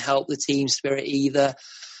maybe doesn't help the team spirit either.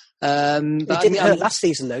 It didn't hurt last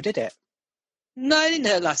season, though, did it? No, it didn't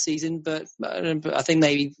hurt last season, but I think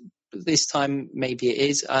maybe this time maybe it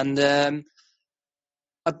is. And I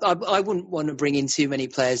wouldn't want to bring in too many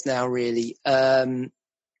players now, really.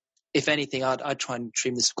 If anything, I'd try and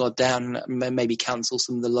trim the squad down, maybe cancel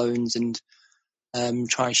some of the loans and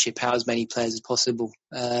try and ship out as many players as possible.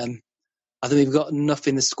 I think we've got enough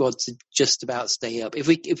in the squad to just about stay up. If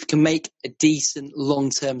we can make a decent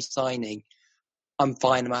long-term signing, I'm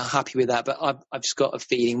fine. I'm happy with that. But I've just got a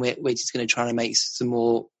feeling we're just going to try and make some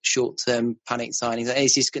more short-term panic signings.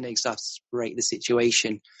 It's just going to exacerbate the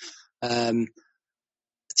situation.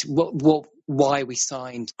 Why we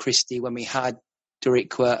signed Christie when we had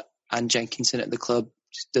Darikwa and Jenkinson at the club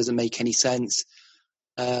just doesn't make any sense.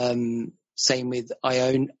 Same with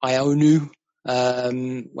Ionu.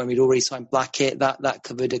 When we'd already signed Blackett, that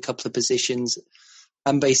covered a couple of positions.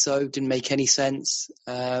 And Beso didn't make any sense.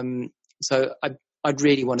 So I'd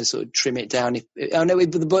really want to sort of trim it down. I know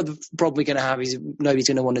the problem we're going to have is nobody's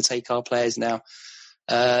going to want to take our players now.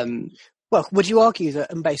 Well, would you argue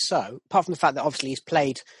that Mbeso, apart from the fact that obviously he's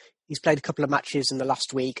played a couple of matches in the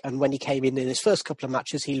last week, and when he came in his first couple of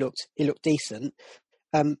matches, he looked decent.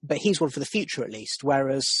 But he's one for the future, at least.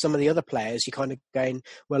 Whereas some of the other players, you're kind of going,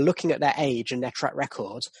 well, looking at their age and their track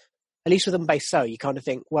record, at least with Mbeso, you kind of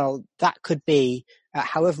think, well, that could be,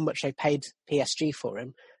 however much they paid PSG for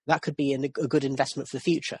him, that could be a good investment for the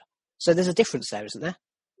future. So there's a difference there, isn't there?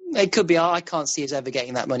 It could be. I can't see us ever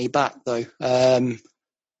getting that money back, though. I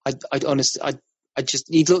honestly,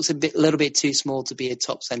 he looks a little bit too small to be a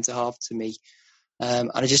top centre half to me. And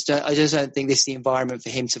I just don't think this is the environment for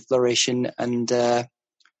him to flourish and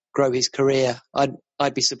grow his career.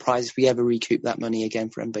 I'd be surprised if we ever recoup that money again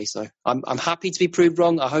for Mbeso. I'm happy to be proved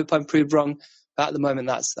wrong. I hope I'm proved wrong. But at the moment,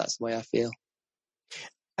 that's the way I feel.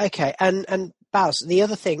 Okay, and Baz, the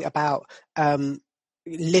other thing about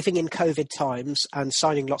living in COVID times and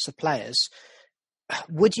signing lots of players,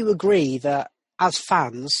 would you agree that as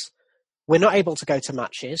fans, we're not able to go to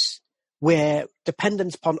matches, we're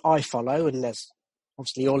dependent upon iFollow, and there's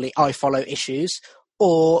obviously all the iFollow issues,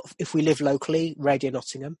 or if we live locally, Radio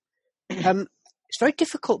Nottingham. It's very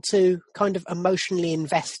difficult to kind of emotionally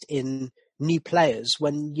invest in new players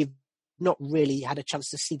when you've not really had a chance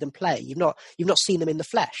to see them play. You've not seen them in the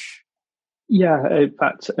flesh. Yeah, in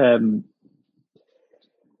fact, I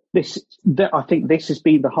think this has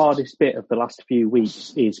been the hardest bit of the last few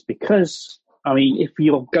weeks, is because, I mean, if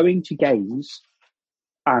you're going to games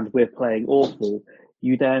and we're playing awful,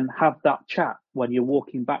 you then have that chat when you're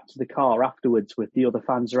walking back to the car afterwards with the other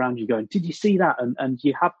fans around you going, did you see that? And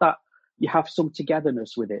you have some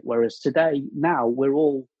togetherness with it. Whereas today, now we're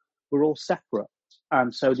all separate.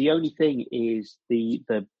 And so the only thing is the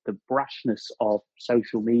brashness of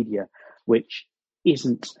social media, which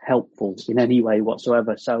isn't helpful in any way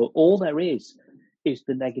whatsoever. So all there is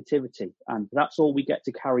the negativity, and that's all we get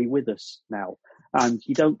to carry with us now. And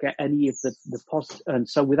you don't get any of the positive. And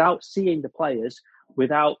so without seeing the players,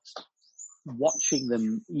 without watching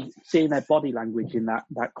them, seeing their body language in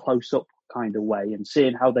that close-up kind of way, and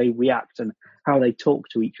seeing how they react and how they talk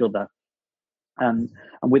to each other. And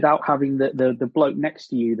without having the bloke next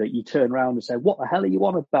to you that you turn around and say, what the hell are you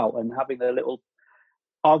on about? And having a little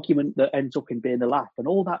argument that ends up in being a laugh and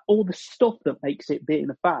all the stuff that makes it being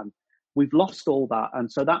a fan. We've lost all that.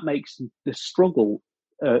 And so that makes the struggle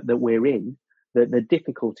that we're in, the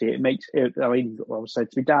difficulty, it makes it, I was saying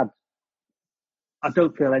to my dad, I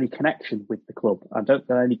don't feel any connection with the club. I don't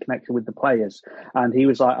feel any connection with the players. And he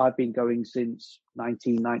was like, I've been going since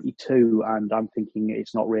 1992 and I'm thinking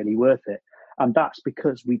it's not really worth it. And that's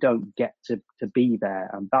because we don't get to be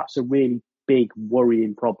there. And that's a really big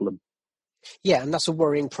worrying problem. Yeah, and that's a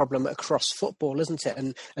worrying problem across football, isn't it?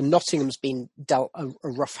 And Nottingham's been dealt a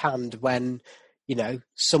rough hand when,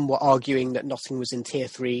 some were arguing that Nottingham was in Tier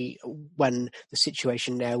 3 when the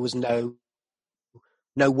situation there was no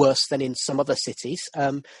worse than in some other cities.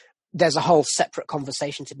 There's a whole separate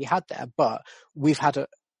conversation to be had there, but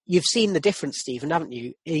you've seen the difference, Stephen, haven't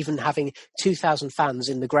you? Even having 2,000 fans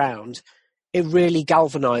in the ground, it really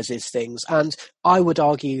galvanises things. And I would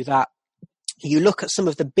argue that you look at some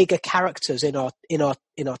of the bigger characters in our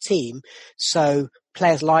team. So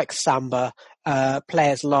players like Samba,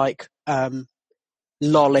 players like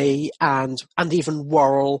Lolly, and even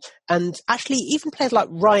Worrell, and actually even players like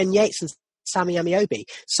Ryan Yates and Sammy Amiobi.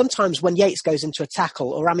 Sometimes when Yates goes into a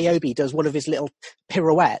tackle or Amiobi does one of his little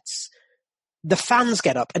pirouettes, the fans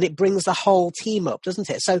get up and it brings the whole team up,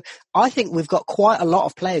 doesn't it? So I think we've got quite a lot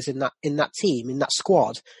of players in that team, in that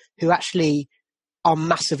squad, who actually are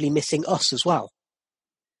massively missing us as well.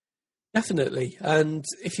 Definitely. And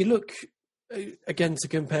if you look, again, to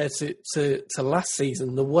compare to last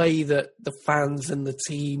season, the way that the fans and the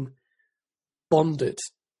team bonded,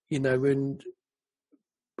 when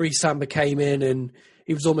Brice Samba came in and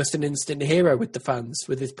he was almost an instant hero with the fans,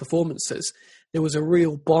 with his performances. There was a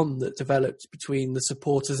real bond that developed between the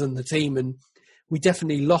supporters and the team, and we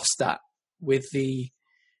definitely lost that with the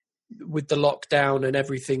lockdown and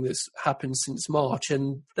everything that's happened since March,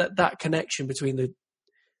 and that connection between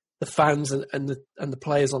the fans and the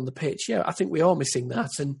players on the pitch. Yeah, I think we are missing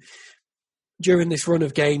that. And during this run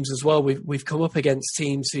of games as well, we've come up against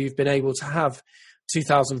teams who've been able to have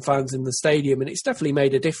 2,000 fans in the stadium, and it's definitely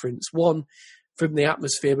made a difference. One, from the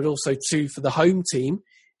atmosphere, but also two, for the home team.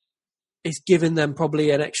 It's given them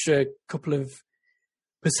probably an extra couple of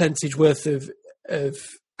percentage worth of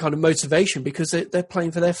kind of motivation, because they're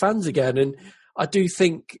playing for their fans again. And I do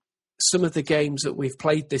think some of the games that we've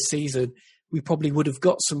played this season, we probably would have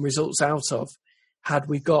got some results out of had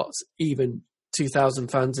we got even 2,000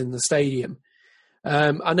 fans in the stadium.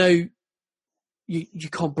 I know you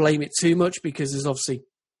can't blame it too much, because there's obviously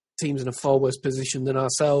teams in a far worse position than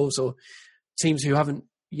ourselves, or teams who haven't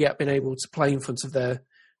yet been able to play in front of their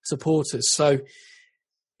supporters. So,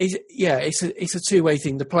 it's a two-way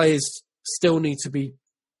thing. The players still need to be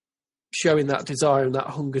showing that desire and that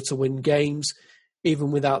hunger to win games,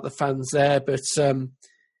 even without the fans there. But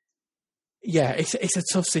it's a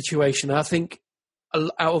tough situation. I think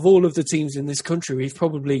out of all of the teams in this country, we've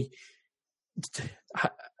probably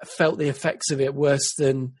felt the effects of it worse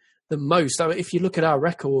than most. I mean, if you look at our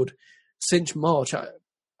record since March,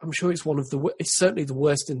 I'm sure it's it's certainly the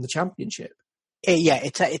worst in the Championship.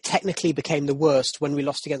 It technically became the worst when we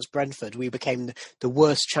lost against Brentford. We became the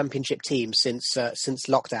worst Championship team since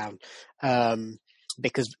lockdown,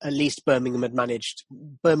 because at least Birmingham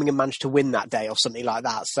managed to win that day or something like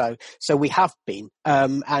that. So we have been,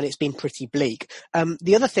 and it's been pretty bleak.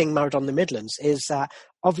 The other thing, Maradon the Midlands, is that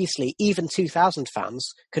obviously even 2,000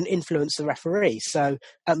 fans can influence the referee. So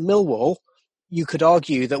at Millwall, you could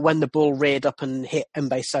argue that when the ball reared up and hit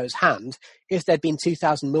Mbaye So's hand, if there'd been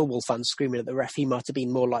 2,000 Millwall fans screaming at the ref, he might have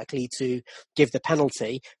been more likely to give the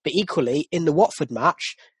penalty. But equally, in the Watford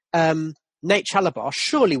match, Nate Chalobah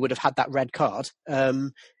surely would have had that red card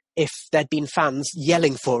if there'd been fans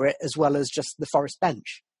yelling for it as well as just the Forest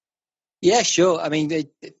bench. Yeah, sure. I mean,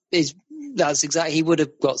 that's exactly. He would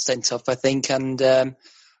have got sent off, I think, and.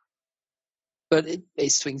 But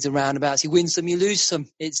it swings and roundabouts. You win some, you lose some.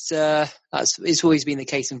 It's always been the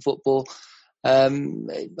case in football. But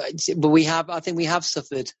I think we have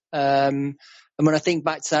suffered. And when I think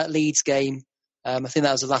back to that Leeds game, I think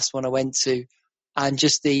that was the last one I went to, and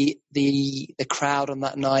just the crowd on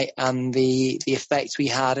that night and the effect we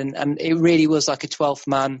had, and it really was like a 12th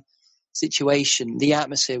man situation. The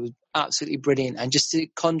atmosphere was absolutely brilliant, and just to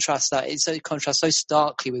contrast that, it contrasts so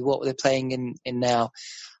starkly with what they're playing in now.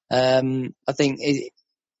 I think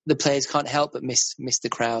the players can't help but miss the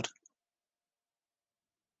crowd.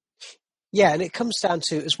 Yeah, and it comes down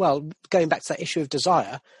to, as well, going back to that issue of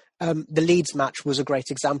desire, The Leeds match was a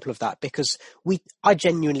great example of that, because I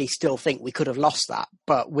genuinely still think we could have lost that,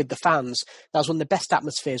 but with the fans, that was one of the best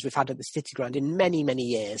atmospheres we've had at the City Ground in many, many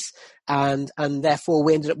years, and therefore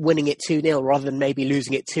we ended up winning it 2-0 rather than maybe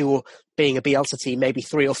losing it 2 or being a Bielsa team, maybe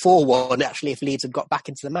 3 or 4-1 actually if Leeds had got back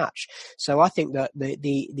into the match. So I think that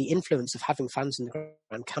the influence of having fans in the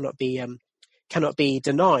ground cannot be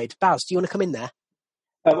denied. Baz, do you want to come in there?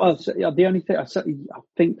 The only thing I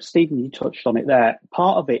think, Stephen, you touched on it there.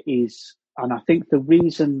 Part of it is, and I think the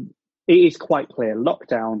reason it is quite clear,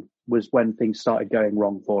 lockdown was when things started going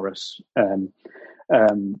wrong for us.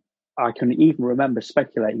 I can even remember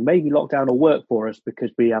speculating maybe lockdown will work for us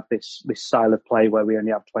because we have this style of play where we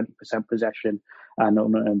only have 20% possession and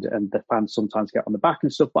the fans sometimes get on the back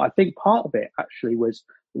and stuff. But I think part of it actually was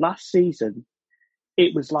last season.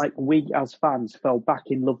 It was like we as fans fell back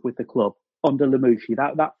in love with the club under Lamouchi.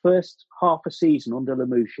 That first half a season under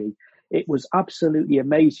Lamouchi, it was absolutely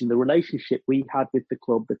amazing. The relationship we had with the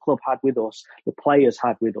club had with us, the players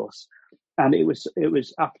had with us. And it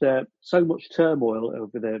was after so much turmoil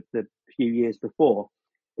over the few years before,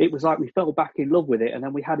 it was like we fell back in love with it and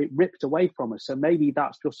then we had it ripped away from us. So maybe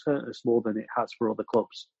that's just hurt us more than it has for other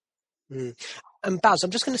clubs. Mm. And Baz, I'm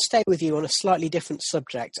just going to stay with you on a slightly different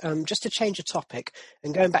subject, just to change the topic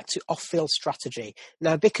and going back to off-field strategy.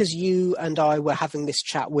 Now, because you and I were having this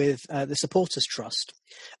chat with the Supporters Trust,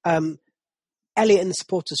 Elliot in the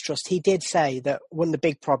Supporters Trust, he did say that one of the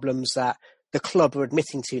big problems that the club are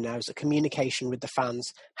admitting to now is that communication with the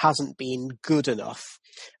fans hasn't been good enough.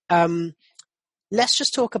 Let's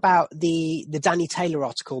just talk about the Danny Taylor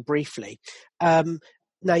article briefly.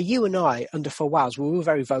 Now, you and I, under 4 Wows, we were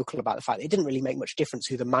very vocal about the fact that it didn't really make much difference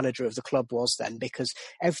who the manager of the club was then, because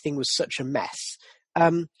everything was such a mess.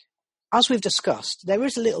 As we've discussed, there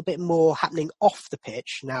is a little bit more happening off the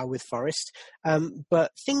pitch now with Forest,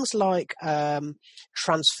 but things like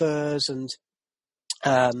transfers and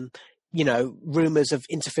rumours of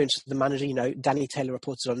interference with the manager. Danny Taylor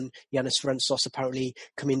reported on Yanis Varentos apparently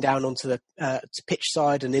coming down onto the to pitch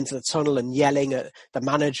side and into the tunnel and yelling at the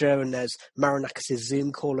manager, and there's Marinakis'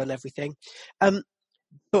 Zoom call and everything.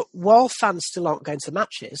 But while fans still aren't going to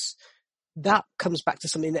matches, that comes back to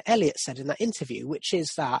something that Elliot said in that interview, which is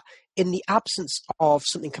that in the absence of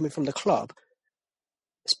something coming from the club,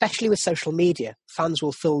 especially with social media, fans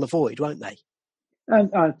will fill the void, won't they?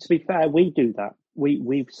 And to be fair, we do that.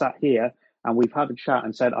 We've sat here and we've had a chat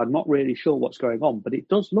and said, I'm not really sure what's going on, but it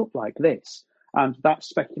does look like this. And that's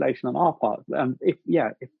speculation on our part. And if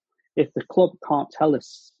the club can't tell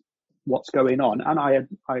us what's going on, and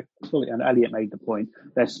I fully, and Elliot made the point,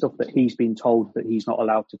 there's stuff that he's been told that he's not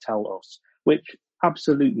allowed to tell us, which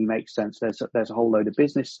absolutely makes sense. There's a whole load of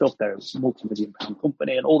business stuff. There's a multi-million-pound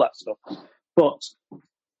company and all that stuff. But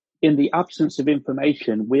in the absence of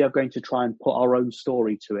information, we are going to try and put our own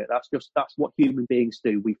story to it. That's what human beings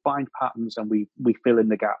do. We find patterns and we fill in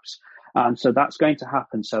the gaps. And so that's going to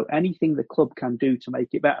happen. So anything the club can do to make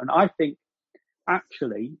it better. And I think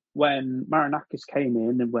actually when Marinakis came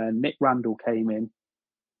in and when Nick Randall came in,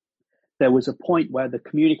 there was a point where the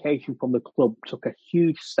communication from the club took a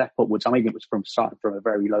huge step upwards. I mean, it was starting from a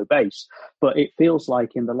very low base, but it feels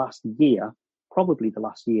like in the last year, probably the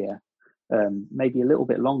last year, maybe a little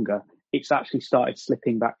bit longer, it's actually started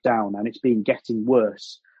slipping back down and it's been getting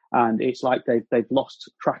worse. And it's like they've lost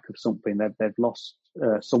track of something. They've lost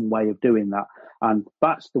some way of doing that. And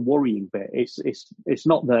that's the worrying bit. It's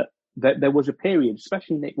not that there was a period,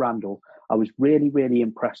 especially Nick Randall, I was really, really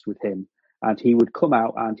impressed with him. And he would come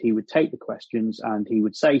out and he would take the questions and he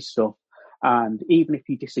would say stuff. And even if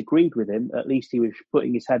you disagreed with him, at least he was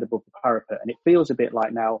putting his head above the parapet. And it feels a bit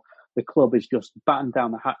like now the club is just battened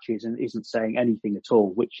down the hatches and isn't saying anything at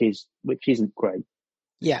all, which isn't great.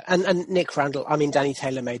 Yeah, and Nick Randall, I mean, Danny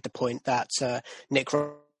Taylor made the point that Nick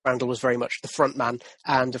Randall was very much the front man.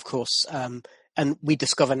 And of course, and we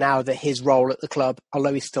discover now that his role at the club,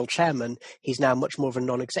 although he's still chairman, he's now much more of a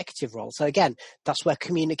non-executive role. So again, that's where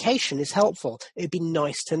communication is helpful. It'd be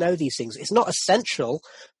nice to know these things. It's not essential,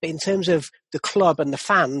 but in terms of the club and the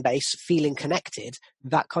fan base feeling connected,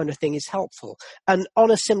 that kind of thing is helpful. And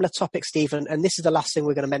on a similar topic, Stephen, and this is the last thing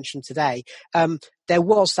we're going to mention today, there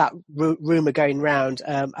was that rumour going round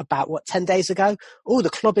about, 10 days ago? Oh, the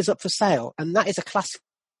club is up for sale. And that is a classic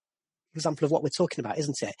example of what we're talking about,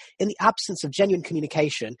 isn't it? In the absence of genuine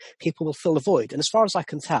communication, people will fill the void. And as far as I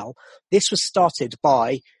can tell, this was started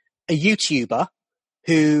by a YouTuber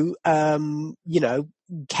who,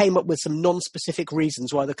 came up with some non-specific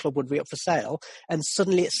reasons why the club would be up for sale, and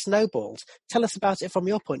suddenly it snowballed. Tell us about it from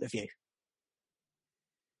your point of view.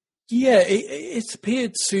 Yeah, it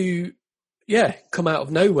appeared to, come out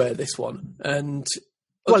of nowhere, this one. And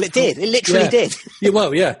Well, it did. It literally did. Yeah,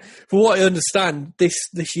 well, yeah. From what I understand, this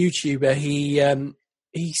YouTuber,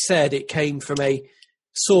 he said it came from a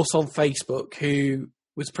source on Facebook who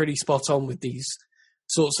was pretty spot on with these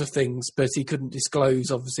sorts of things, but he couldn't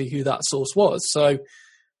disclose, obviously, who that source was. So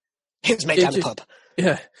it was made down the pub.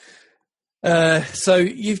 Yeah. So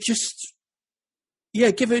you've just,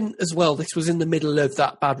 given as well, this was in the middle of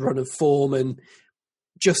that bad run of form and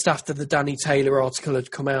just after the Danny Taylor article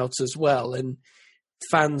had come out as well. And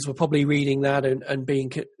fans were probably reading that and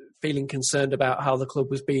feeling concerned about how the club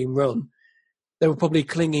was being run. They were probably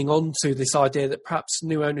clinging on to this idea that perhaps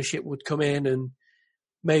new ownership would come in and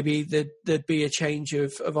maybe there'd be a change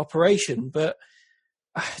of operation. But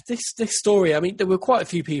this story, I mean, there were quite a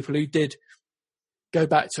few people who did go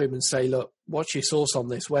back to him and say, look, what's your source on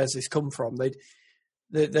this? Where's this come from?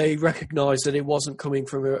 They recognised that it wasn't coming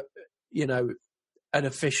from an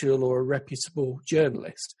official or a reputable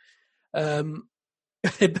journalist.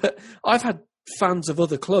 But I've had fans of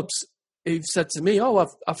other clubs who've said to me, oh,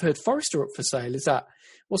 I've heard Forest are up for sale. Is that,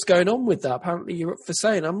 what's going on with that? Apparently you're up for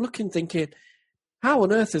sale. And I'm looking thinking, how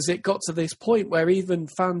on earth has it got to this point where even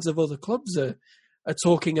fans of other clubs are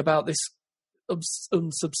talking about this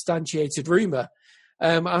unsubstantiated rumour?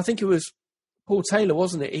 I think it was Paul Taylor,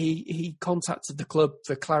 wasn't it? He contacted the club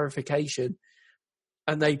for clarification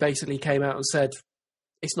and they basically came out and said,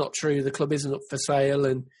 it's not true, the club isn't up for sale,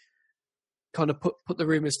 and kind of put the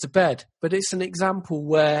rumours to bed. But it's an example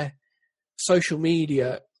where social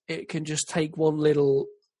media, it can just take one little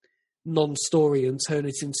non-story and turn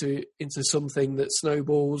it into something that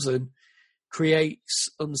snowballs and creates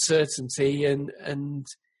uncertainty and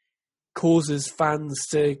causes fans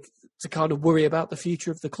to kind of worry about the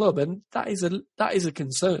future of the club, and that is a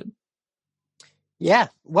concern. Yeah,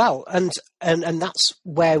 well, and that's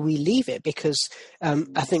where we leave it, because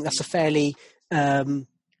I think that's fairly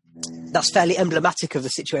emblematic of the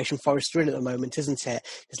situation Forest are in at the moment, isn't it?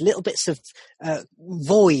 There's little bits of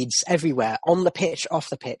voids everywhere, on the pitch, off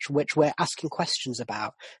the pitch, which we're asking questions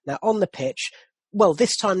about. Now, on the pitch, well,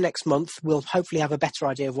 this time next month, we'll hopefully have a better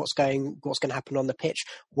idea of what's going to happen on the pitch,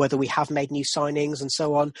 whether we have made new signings and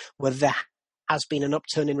so on, whether there has been an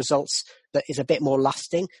upturn in results that is a bit more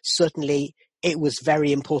lasting. Certainly, it was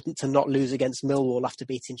very important to not lose against Millwall after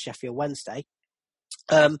beating Sheffield Wednesday.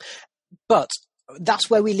 But that's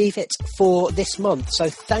where we leave it for this month. So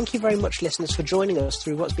thank you very much, listeners, for joining us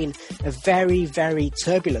through what's been a very, very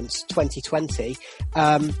turbulent 2020.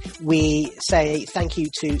 We say thank you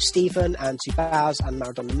to Stephen and to Baz and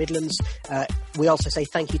Maradona Midlands. We also say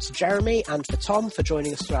thank you to Jeremy and for Tom for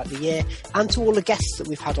joining us throughout the year, and to all the guests that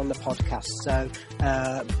we've had on the podcast. So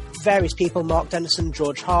various people, Mark Dennison,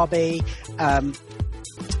 George Harvey,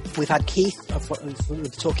 we've had Keith of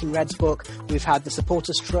the Talking Reds book. We've had the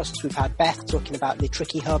Supporters Trust. We've had Beth talking about the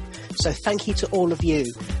Tricky Hub. So thank you to all of you.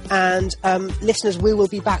 And listeners, we will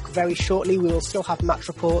be back very shortly. We will still have match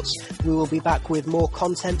reports. We will be back with more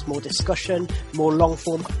content, more discussion, more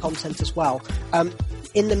long-form content as well.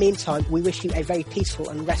 In the meantime, we wish you a very peaceful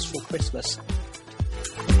and restful Christmas.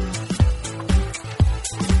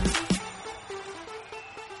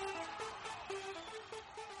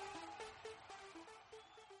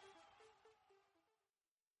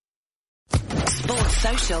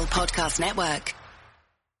 Social Podcast Network.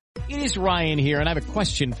 It is Ryan here, and I have a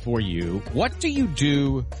question for you. What do you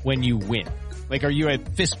do when you win? Like, are you a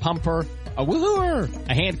fist pumper, a woo-hooer,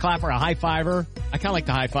 a hand clapper, a high fiver? I kind of like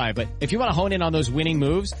the high five, but if you want to hone in on those winning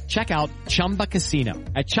moves, check out Chumba Casino.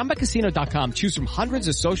 At ChumbaCasino.com, choose from hundreds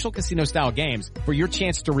of social casino-style games for your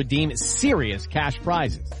chance to redeem serious cash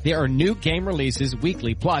prizes. There are new game releases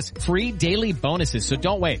weekly, plus free daily bonuses, so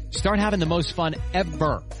don't wait. Start having the most fun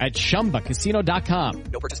ever at ChumbaCasino.com.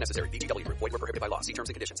 No purchase necessary. VGW Group. Void where prohibited by law. See terms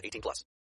and conditions. 18+.